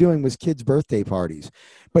primarily doing, was kids' birthday parties.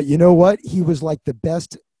 But you know what? He was like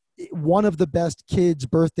one of the best kids'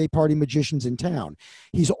 birthday party magicians in town.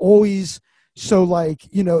 He's always, so like,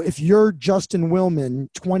 if you're Justin Willman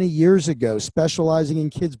 20 years ago specializing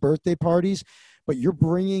in kids' birthday parties, but you're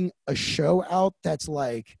bringing a show out that's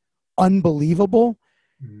like unbelievable,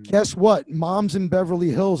 guess what? Moms in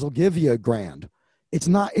Beverly Hills will give you $1,000. It's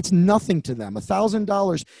nothing to them.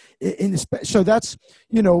 $1,000. So that's,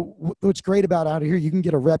 what's great about out here. You can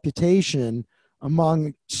get a reputation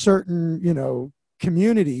among certain,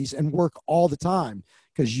 communities and work all the time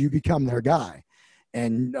because you become their guy.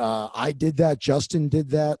 And I did that. Justin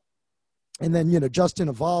did that. And then, Justin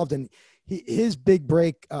evolved, and his big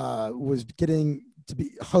break was getting to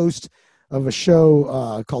be host of a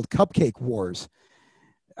show called Cupcake Wars.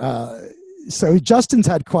 So Justin's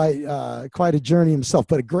had quite a journey himself,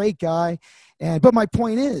 but a great guy. But my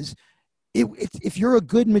point is, if you're a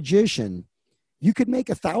good magician, you could make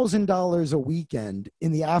 $1,000 a weekend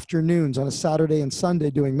in the afternoons on a Saturday and Sunday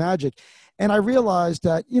doing magic. And I realized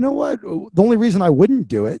that, what, the only reason I wouldn't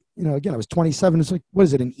do it, again, I was 27. It's like, what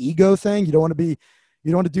is it, an ego thing? You don't want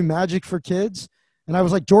to do magic for kids. And I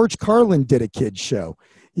was like, George Carlin did a kids show.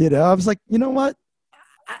 I was like, you know what?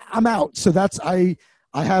 I'm out. So I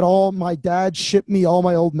had my dad ship me all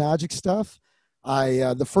my old magic stuff.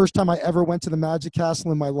 The first time I ever went to the Magic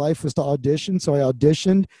Castle in my life was to audition. So I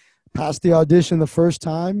auditioned, passed the audition the first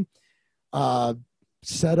time,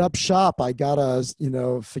 set up shop. I got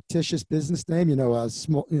a, fictitious business name, a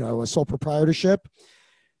sole proprietorship,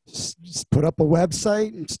 put up a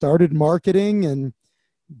website and started marketing, and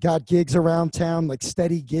got gigs around town, like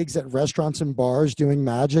steady gigs at restaurants and bars doing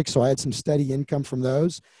magic. So I had some steady income from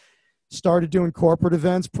those. Started doing corporate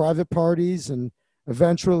events, private parties, and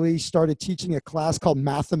eventually started teaching a class called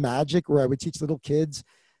Mathemagic, where I would teach little kids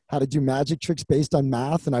how to do magic tricks based on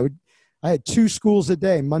math. And I had 2 schools a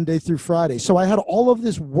day, Monday through Friday. So I had all of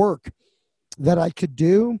this work that I could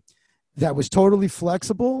do that was totally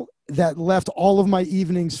flexible, that left all of my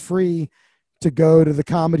evenings free to go to the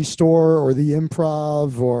Comedy Store or the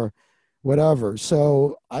Improv or whatever.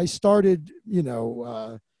 So I started,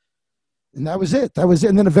 and that was it.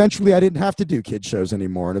 And then eventually I didn't have to do kid shows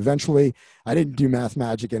anymore. And eventually I didn't do Math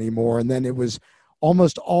Magic anymore. And then it was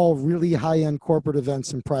almost all really high-end corporate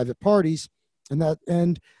events and private parties. And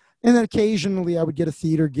then occasionally I would get a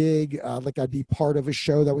theater gig, like I'd be part of a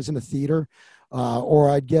show that was in a theater, or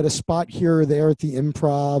I'd get a spot here or there at the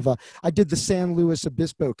Improv. I did the San Luis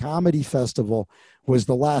Obispo Comedy Festival, was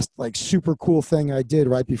the last like super cool thing I did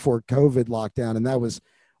right before COVID lockdown. And that was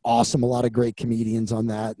awesome. A lot of great comedians on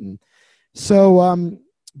that. And so,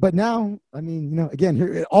 but now, again,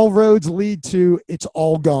 here, all roads lead to It's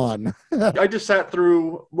All Gone. I just sat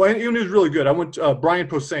through, it was really good. I went to Brian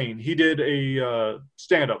Posehn. He did a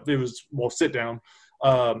stand-up. It was, sit down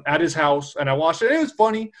at his house, and I watched it. It was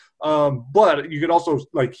funny, but you could also,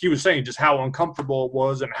 like he was saying, just how uncomfortable it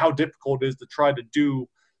was and how difficult it is to try to do,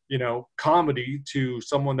 comedy to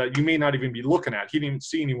someone that you may not even be looking at. He didn't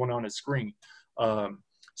see anyone on his screen.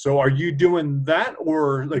 So are you doing that,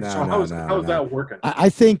 or like, so how's that working? I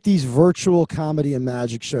think these virtual comedy and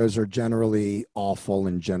magic shows are generally awful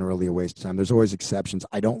and generally a waste of time. There's always exceptions.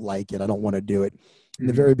 I don't like it. I don't want to do it. In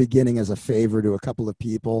the very beginning, as a favor to a couple of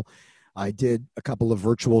people, I did a couple of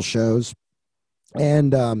virtual shows.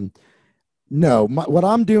 And no, what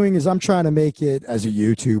I'm doing is I'm trying to make it as a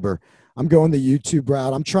YouTuber. I'm going the YouTube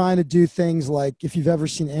route. I'm trying to do things like, if you've ever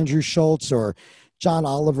seen Andrew Schultz or John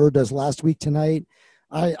Oliver does Last Week Tonight,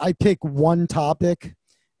 I pick one topic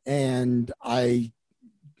and I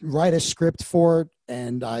write a script for it,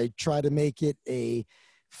 and I try to make it a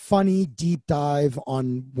funny deep dive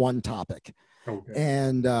on one topic. Okay.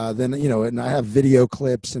 And then, and I have video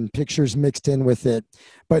clips and pictures mixed in with it.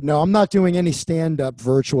 But no, I'm not doing any stand-up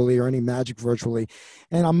virtually or any magic virtually.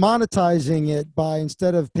 And I'm monetizing it by,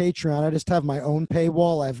 instead of Patreon, I just have my own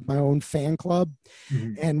paywall. I have my own fan club.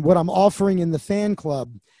 And what I'm offering in the fan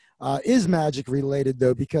club is magic related,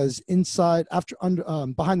 though, because inside,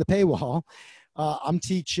 behind the paywall, I'm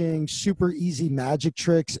teaching super easy magic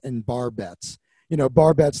tricks and bar bets.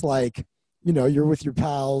 Bar bets like, you're with your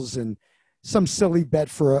pals and some silly bet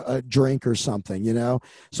for a drink or something,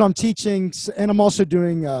 So I'm teaching, and I'm also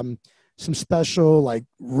doing some special, like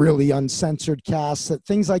really uncensored casts,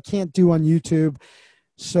 things I can't do on YouTube.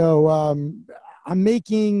 So I'm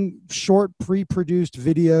making short pre-produced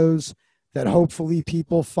videos that hopefully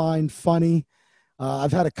people find funny.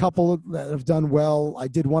 I've had a couple that have done well. I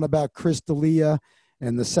did one about Chris D'Elia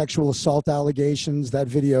and the sexual assault allegations. That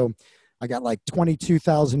video, I got like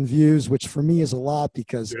 22,000 views, which for me is a lot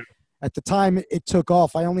because at the time it took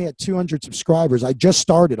off, I only had 200 subscribers. I just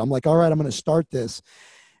started. I'm like, all right, I'm going to start this.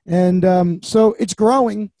 And so it's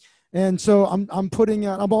growing. And so I'm putting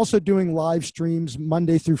out, I'm also doing live streams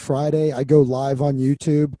Monday through Friday. I go live on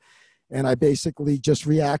YouTube and I basically just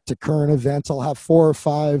react to current events. I'll have 4 or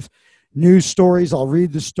 5 news stories. I'll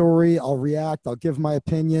read the story. I'll react. I'll give my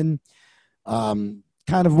opinion. Kind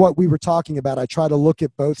of what we were talking about. I try to look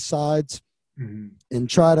at both sides and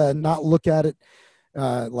try to not look at it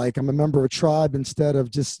like I'm a member of a tribe, instead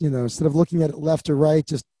of just, instead of looking at it left or right,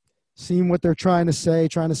 just seeing what they're trying to say,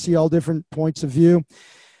 trying to see all different points of view.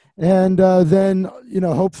 And then,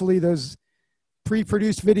 hopefully those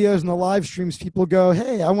pre-produced videos and the live streams, people go,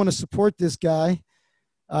 hey, I want to support this guy.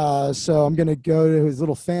 So I'm going to go to his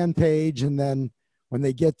little fan page, and then when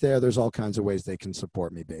they get there, there's all kinds of ways they can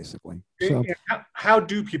support me, basically. So, how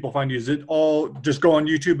do people find you? Is it all just go on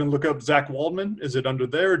YouTube and look up Zach Waldman? Is it under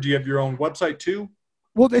there? Or do you have your own website too?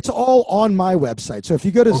 Well, it's all on my website. So if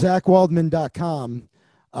you go to zachwaldman.com,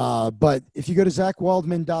 but if you go to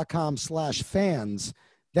zachwaldman.com/fans,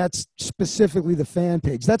 that's specifically the fan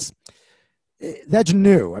page. That's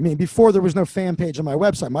new. I mean, before there was no fan page on my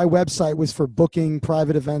website. My website was for booking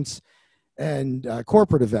private events and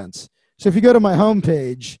corporate events. So if you go to my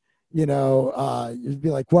homepage, you'd be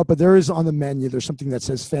like, what? But there is on the menu, there's something that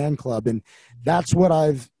says fan club. And that's what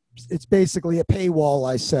it's basically a paywall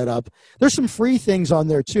I set up. There's some free things on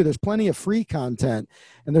there too. There's plenty of free content,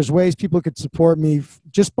 and there's ways people could support me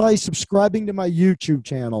just by subscribing to my YouTube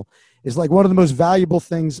channel. Is like one of the most valuable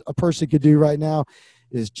things a person could do right now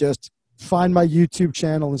is just find my YouTube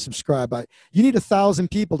channel and subscribe. You need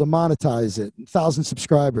 1,000 people to monetize it, 1,000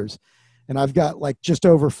 subscribers. And I've got like just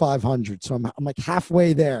over 500. So I'm like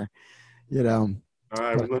halfway there, All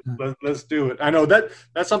right, let's do it. I know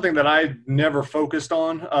that's something that I never focused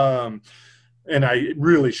on. And I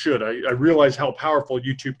really should. I realize how powerful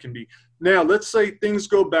YouTube can be. Now, let's say things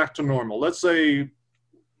go back to normal. Let's say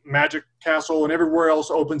Magic Castle and everywhere else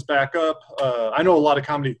opens back up. I know a lot of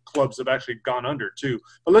comedy clubs have actually gone under too,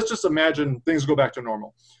 but let's just imagine things go back to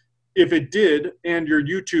normal. If it did and your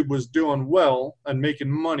YouTube was doing well and making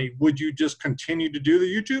money, would you just continue to do the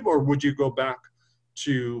YouTube, or would you go back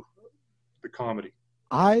to the comedy?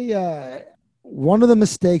 One of the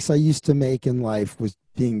mistakes I used to make in life was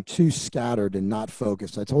being too scattered and not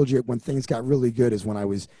focused. I told you when things got really good is when I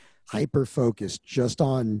was hyper focused just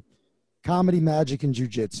on comedy, magic, and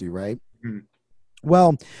jiu-jitsu, right?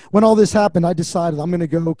 Well, when all this happened, I decided I'm going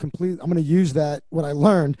to use what I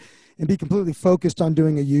learned and be completely focused on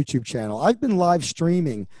doing a YouTube channel. I've been live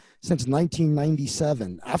streaming since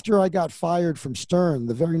 1997. After I got fired from Stern,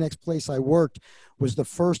 the very next place I worked was the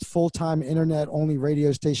first full-time internet-only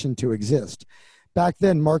radio station to exist. Back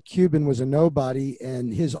then, Mark Cuban was a nobody,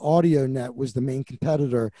 and his audio net was the main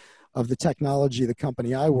competitor of the technology the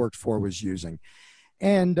company I worked for was using.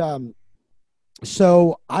 And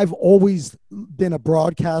so I've always been a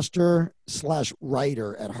broadcaster /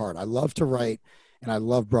 writer at heart. I love to write, and I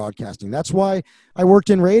love broadcasting. That's why I worked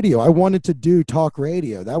in radio. I wanted to do talk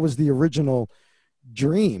radio. That was the original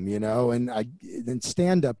dream, and then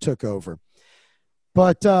stand-up took over.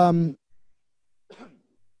 But the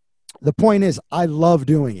point is, I love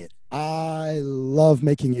doing it. I love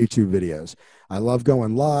making YouTube videos. I love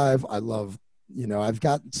going live. I love, I've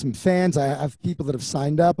got some fans. I have people that have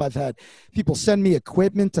signed up. I've had people send me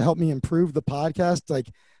equipment to help me improve the podcast. Like,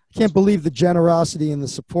 I can't believe the generosity and the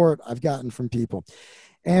support I've gotten from people.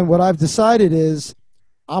 And what I've decided is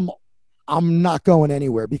I'm not going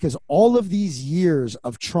anywhere, because all of these years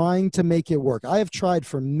of trying to make it work, I have tried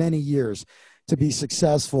for many years to be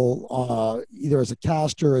successful, either as a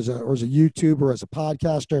caster, or as a YouTuber, as a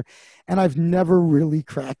podcaster, and I've never really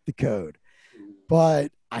cracked the code.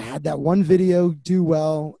 But I had that one video do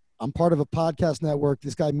well. I'm part of a podcast network.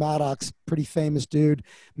 This guy Maddox, pretty famous dude,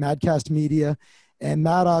 Madcast Media. And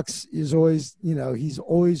Maddox is always, he's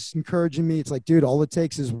always encouraging me. It's like, dude, all it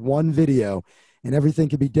takes is one video and everything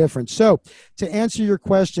can be different. So to answer your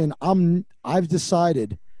question, I've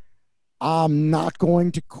decided I'm not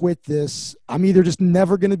going to quit this. I'm either just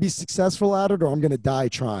never going to be successful at it, or I'm going to die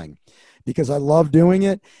trying, because I love doing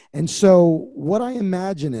it. And so what I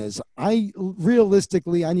imagine is,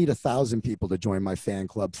 realistically, I need 1,000 people to join my fan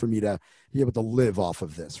club for me to be able to live off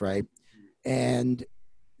of this. Right. And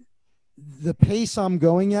the pace I'm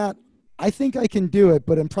going at, I think I can do it,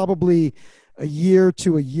 but I'm probably a year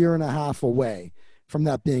to a year and a half away from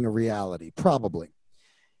that being a reality, probably.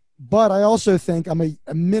 But I also think I'm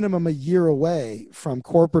a minimum a year away from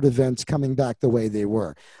corporate events coming back the way they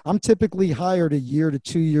were. I'm typically hired a year to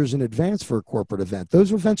 2 years in advance for a corporate event.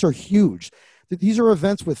 Those events are huge. These are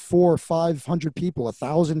events with 400 or 500 people,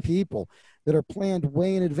 1,000 people, that are planned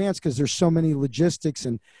way in advance, because there's so many logistics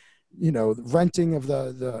and, renting of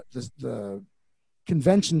the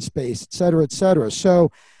convention space, et cetera, et cetera.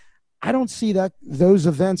 So I don't see those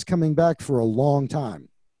events coming back for a long time.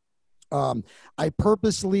 I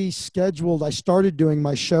purposely I started doing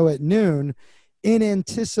my show at noon in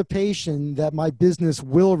anticipation that my business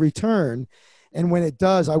will return. And when it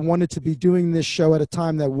does, I wanted to be doing this show at a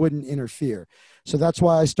time that wouldn't interfere. So that's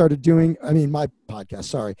why I started my podcast,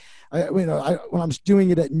 sorry. When I'm doing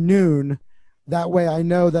it at noon, that way I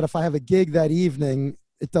know that if I have a gig that evening,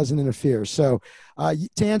 it doesn't interfere. So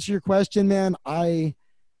to answer your question, man,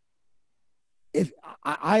 if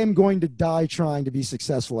I am going to die trying to be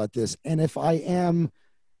successful at this. And if I am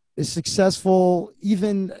as successful,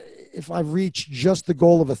 even if I reach just the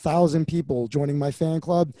goal of 1,000 people joining my fan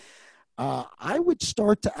club, I would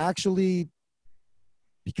start to actually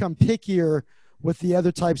become pickier with the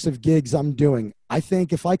other types of gigs I'm doing. I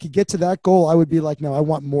think if I could get to that goal, I would be like, no, I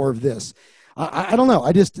want more of this. I don't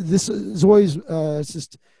know. This is always, it's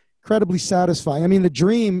just incredibly satisfying. I mean, the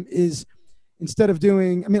dream is, instead of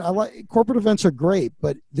doing, corporate events are great,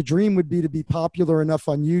 but the dream would be to be popular enough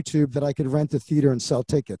on YouTube that I could rent a theater and sell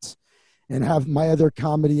tickets and have my other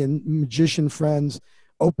comedy and magician friends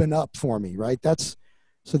open up for me. Right. That's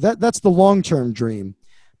the long-term dream.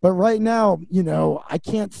 But right now, I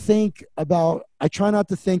try not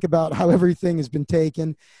to think about how everything has been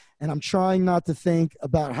taken. And I'm trying not to think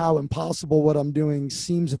about how impossible what I'm doing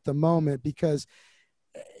seems at the moment, because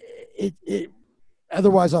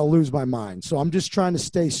otherwise I'll lose my mind. So I'm just trying to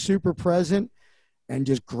stay super present and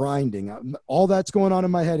just grinding. All that's going on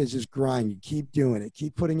in my head is just grinding. Keep doing it.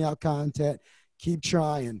 Keep putting out content. Keep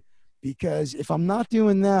trying. Because if I'm not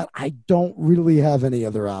doing that, I don't really have any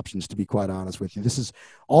other options, to be quite honest with you. This is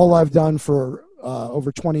all I've done for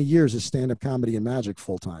over 20 years is stand-up comedy and magic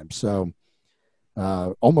full time. So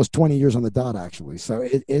almost 20 years on the dot, actually. So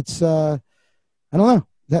it's I don't know.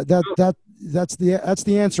 That's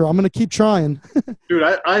the answer. I'm going to keep trying. Dude,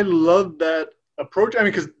 I love that approach.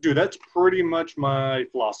 Because, dude, that's pretty much my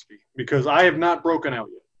philosophy, because I have not broken out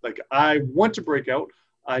yet. Like, I want to break out.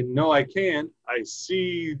 I know I can. I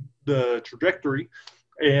see the trajectory,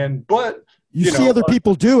 but you see other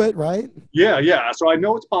people do it, right? Yeah. So I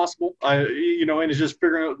know it's possible. And it's just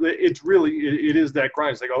figuring out that it is that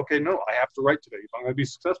grind. It's like, okay, no, I have to write today. If I'm going to be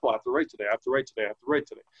successful, I have to write today. I have to write today. I have to write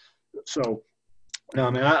today. So,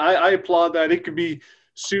 no, man, I applaud that. It could be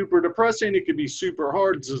super depressing. It could be super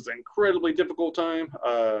hard. This is an incredibly difficult time.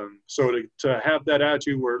 So to have that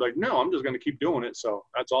attitude where, like, no, I'm just going to keep doing it. So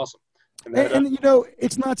that's awesome. And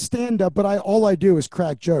it's not stand-up, but all I do is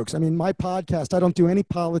crack jokes. My podcast, I don't do any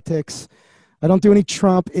politics. I don't do any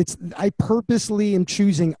Trump. I purposely am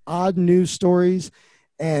choosing odd news stories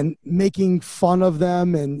and making fun of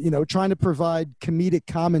them and, trying to provide comedic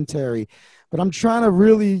commentary. But I'm trying to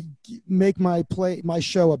really make my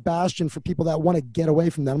show a bastion for people that want to get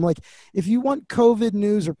away from that. I'm like, if you want COVID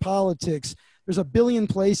news or politics, there's a billion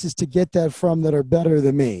places to get that from that are better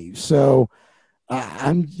than me. So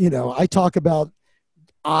I talk about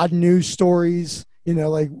odd news stories,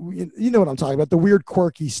 like, what I'm talking about, the weird,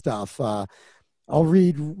 quirky stuff. I'll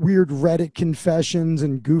read weird Reddit confessions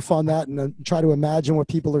and goof on that and try to imagine what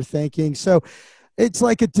people are thinking. So it's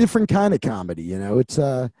like a different kind of comedy, you know. It's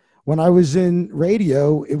when I was in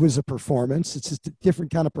radio, it was a performance. It's just a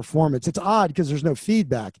different kind of performance. It's odd because there's no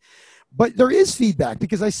feedback, but there is feedback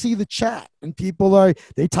because I see the chat and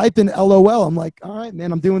they type in LOL. I'm like, all right,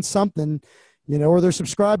 man, I'm doing something, you know, or they're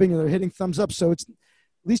subscribing or they're hitting thumbs up. So it's,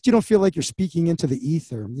 at least you don't feel like you're speaking into the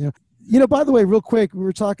ether. You know, by the way, real quick, we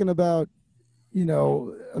were talking about, you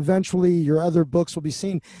know, eventually your other books will be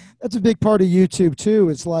seen. That's a big part of YouTube too.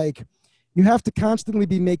 It's like, you have to constantly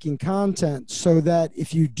be making content so that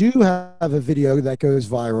if you do have a video that goes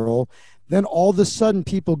viral, then all of a sudden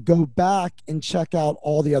people go back and check out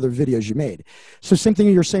all the other videos you made. So same thing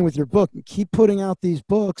you're saying with your book, keep putting out these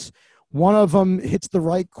books. One of them hits the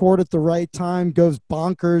right chord at the right time, goes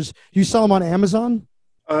bonkers. You sell them on Amazon?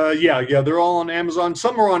 Yeah, they're all on Amazon.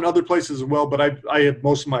 Some are on other places as well, but I have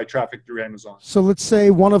most of my traffic through Amazon. So let's say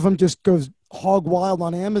one of them just goes hog wild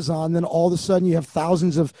on Amazon, then all of a sudden you have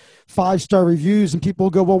thousands of 5-star reviews and people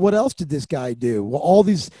go, well, what else did this guy do? Well,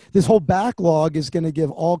 this whole backlog is going to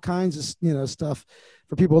give all kinds of, you know, stuff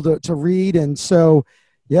for people to read. And so,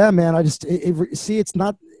 yeah, man, see,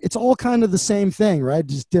 it's all kind of the same thing, right?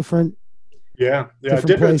 Just different. Yeah,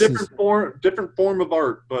 different form of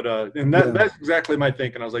art, but that's exactly my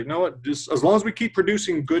thinking. I was like, no, what? Just as long as we keep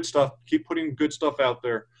producing good stuff, keep putting good stuff out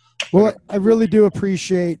there. Well, I really do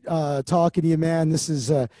appreciate talking to you, man. This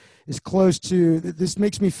is close to. This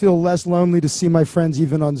makes me feel less lonely to see my friends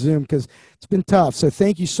even on Zoom because it's been tough. So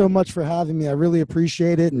thank you so much for having me. I really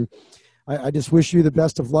appreciate it, and I just wish you the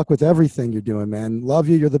best of luck with everything you're doing, man. Love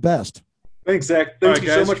you. You're the best. Thanks, Zach. Thank you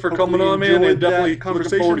so much for coming on, man. And definitely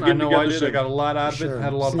looking forward to getting together. I got a lot out of it.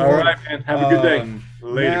 Had a lot of fun. All right, man. Have a good day.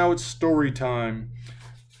 Later. Now it's story time.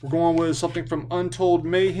 We're going with something from Untold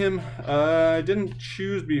Mayhem. I didn't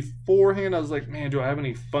choose beforehand. I was like, man, do I have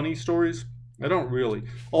any funny stories? I don't really.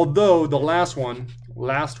 Although the last one,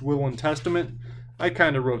 Last Will and Testament, I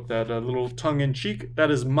kind of wrote that a little tongue-in-cheek. That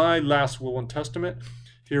is my last will and testament.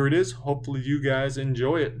 Here it is. Hopefully you guys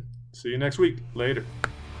enjoy it. See you next week. Later.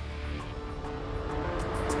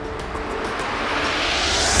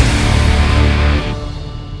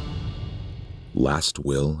 Last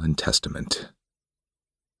Will and Testament.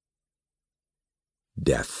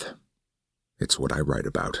 Death. It's what I write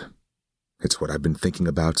about. It's what I've been thinking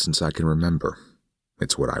about since I can remember.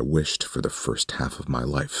 It's what I wished for the first half of my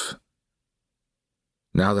life.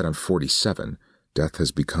 Now that I'm 47, death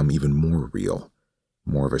has become even more real,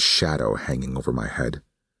 more of a shadow hanging over my head.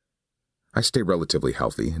 I stay relatively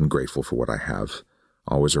healthy and grateful for what I have,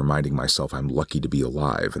 always reminding myself I'm lucky to be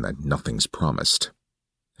alive and that nothing's promised.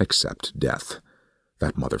 Except death.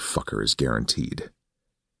 That motherfucker is guaranteed.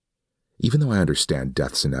 Even though I understand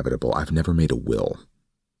death's inevitable, I've never made a will.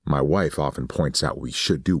 My wife often points out we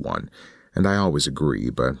should do one, and I always agree,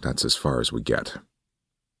 but that's as far as we get.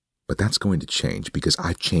 But that's going to change because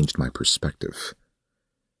I've changed my perspective.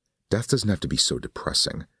 Death doesn't have to be so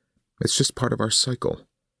depressing. It's just part of our cycle.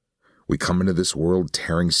 We come into this world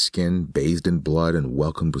tearing skin, bathed in blood, and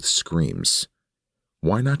welcomed with screams.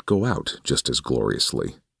 Why not go out just as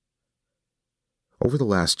gloriously? Over the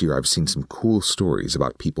last year, I've seen some cool stories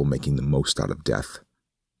about people making the most out of death.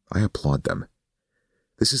 I applaud them.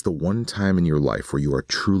 This is the one time in your life where you are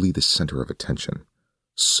truly the center of attention.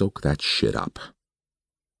 Soak that shit up.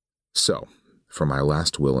 So, for my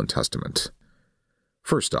last will and testament.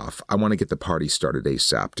 First off, I want to get the party started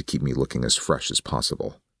ASAP to keep me looking as fresh as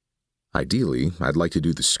possible. Ideally, I'd like to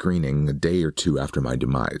do the screening a day or two after my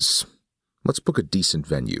demise. Let's book a decent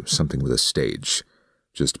venue, something with a stage.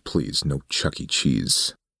 Just please, no Chuck E.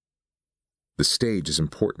 Cheese. The stage is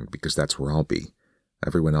important because that's where I'll be.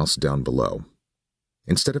 Everyone else down below.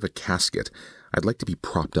 Instead of a casket, I'd like to be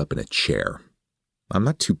propped up in a chair. I'm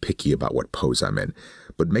not too picky about what pose I'm in,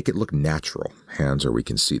 but make it look natural, hands where we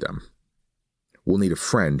can see them. We'll need a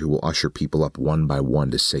friend who will usher people up one by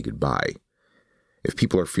one to say goodbye. If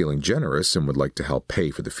people are feeling generous and would like to help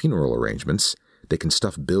pay for the funeral arrangements, they can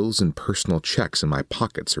stuff bills and personal checks in my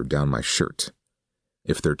pockets or down my shirt.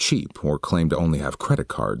 If they're cheap or claim to only have credit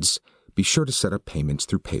cards, be sure to set up payments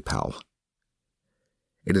through PayPal.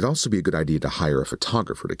 It'd also be a good idea to hire a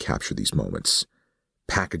photographer to capture these moments.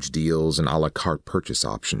 Package deals and a la carte purchase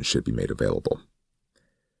options should be made available.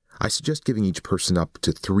 I suggest giving each person up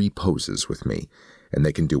to 3 poses with me, and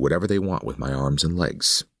they can do whatever they want with my arms and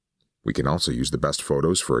legs. We can also use the best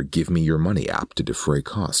photos for a Give Me Your Money app to defray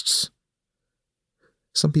costs.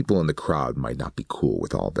 Some people in the crowd might not be cool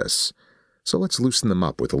with all this, so let's loosen them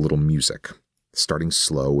up with a little music, starting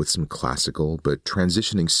slow with some classical, but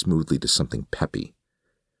transitioning smoothly to something peppy.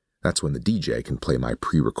 That's when the DJ can play my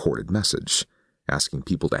pre-recorded message, asking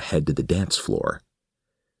people to head to the dance floor.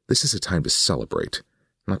 This is a time to celebrate,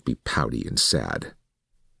 not be pouty and sad.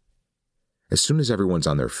 As soon as everyone's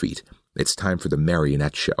on their feet, it's time for the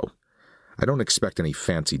marionette show. I don't expect any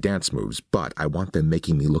fancy dance moves, but I want them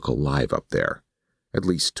making me look alive up there. At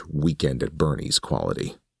least Weekend at Bernie's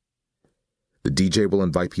quality. The DJ will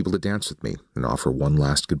invite people to dance with me and offer one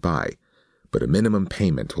last goodbye, but a minimum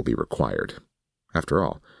payment will be required. After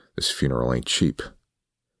all, this funeral ain't cheap.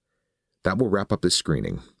 That will wrap up the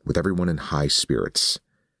screening, with everyone in high spirits.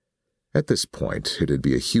 At this point, it'd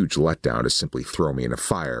be a huge letdown to simply throw me in a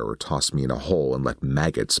fire or toss me in a hole and let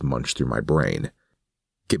maggots munch through my brain.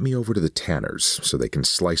 Get me over to the tanners so they can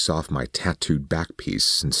slice off my tattooed back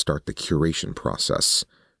piece and start the curation process,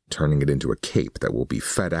 turning it into a cape that will be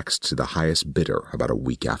FedExed to the highest bidder about a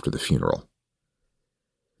week after the funeral.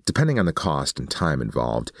 Depending on the cost and time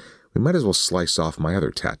involved, we might as well slice off my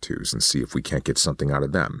other tattoos and see if we can't get something out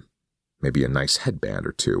of them. Maybe a nice headband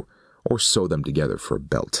or two, or sew them together for a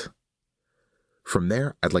belt. From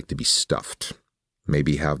there, I'd like to be stuffed.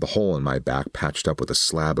 Maybe have the hole in my back patched up with a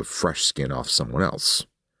slab of fresh skin off someone else.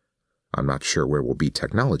 I'm not sure where we'll be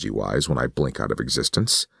technology-wise when I blink out of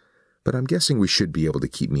existence, but I'm guessing we should be able to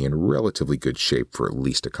keep me in relatively good shape for at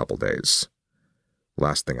least a couple days.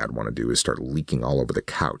 Last thing I'd want to do is start leaking all over the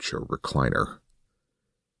couch or recliner.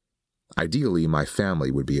 Ideally, my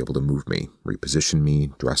family would be able to move me, reposition me,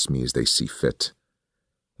 dress me as they see fit.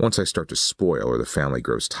 Once I start to spoil or the family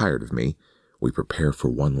grows tired of me, we prepare for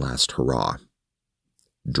one last hurrah.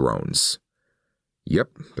 Drones. Yep,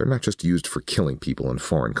 they're not just used for killing people in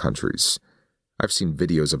foreign countries. I've seen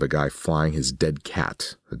videos of a guy flying his dead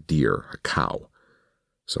cat, a deer, a cow.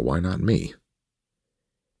 So why not me?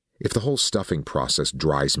 If the whole stuffing process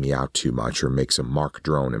dries me out too much or makes a mark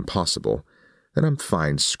drone impossible, then I'm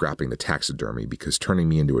fine scrapping the taxidermy because turning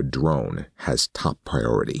me into a drone has top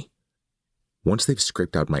priority. Once they've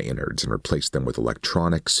scraped out my innards and replaced them with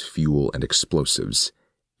electronics, fuel, and explosives,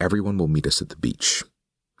 everyone will meet us at the beach.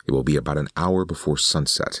 It will be about an hour before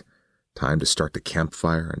sunset, time to start the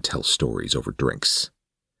campfire and tell stories over drinks.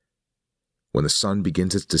 When the sun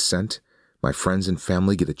begins its descent, my friends and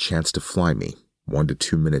family get a chance to fly me, 1 to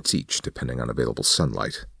 2 minutes each, depending on available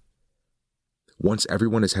sunlight. Once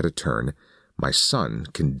everyone has had a turn, my son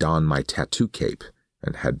can don my tattoo cape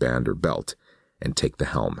and headband or belt and take the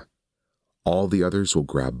helm. All the others will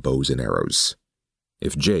grab bows and arrows.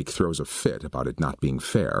 If Jake throws a fit about it not being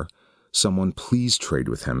fair, someone please trade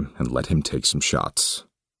with him and let him take some shots.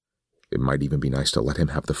 It might even be nice to let him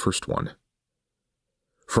have the first one.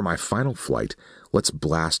 For my final flight, let's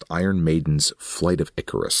blast Iron Maiden's Flight of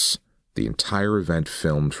Icarus, the entire event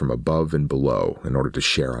filmed from above and below in order to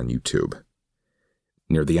share on YouTube.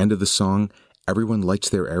 Near the end of the song, everyone lights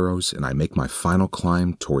their arrows and I make my final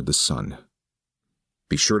climb toward the sun.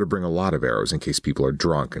 Be sure to bring a lot of arrows in case people are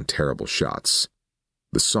drunk and terrible shots.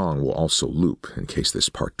 The song will also loop in case this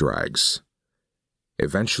part drags.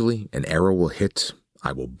 Eventually, an arrow will hit,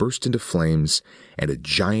 I will burst into flames, and a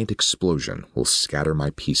giant explosion will scatter my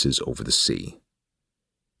pieces over the sea.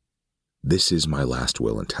 This is my last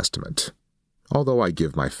will and testament, although I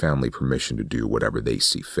give my family permission to do whatever they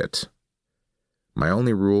see fit. My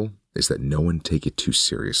only rule is that no one take it too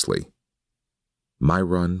seriously. My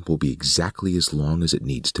run will be exactly as long as it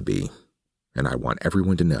needs to be, and I want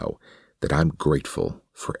everyone to know that I'm grateful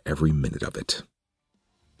for every minute of it.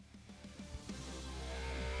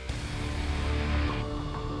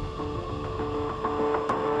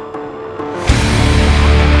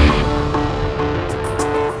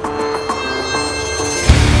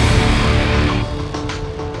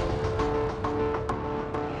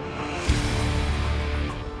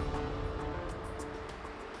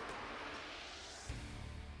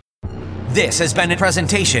 This has been a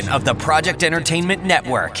presentation of the Project Entertainment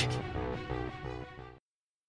Network.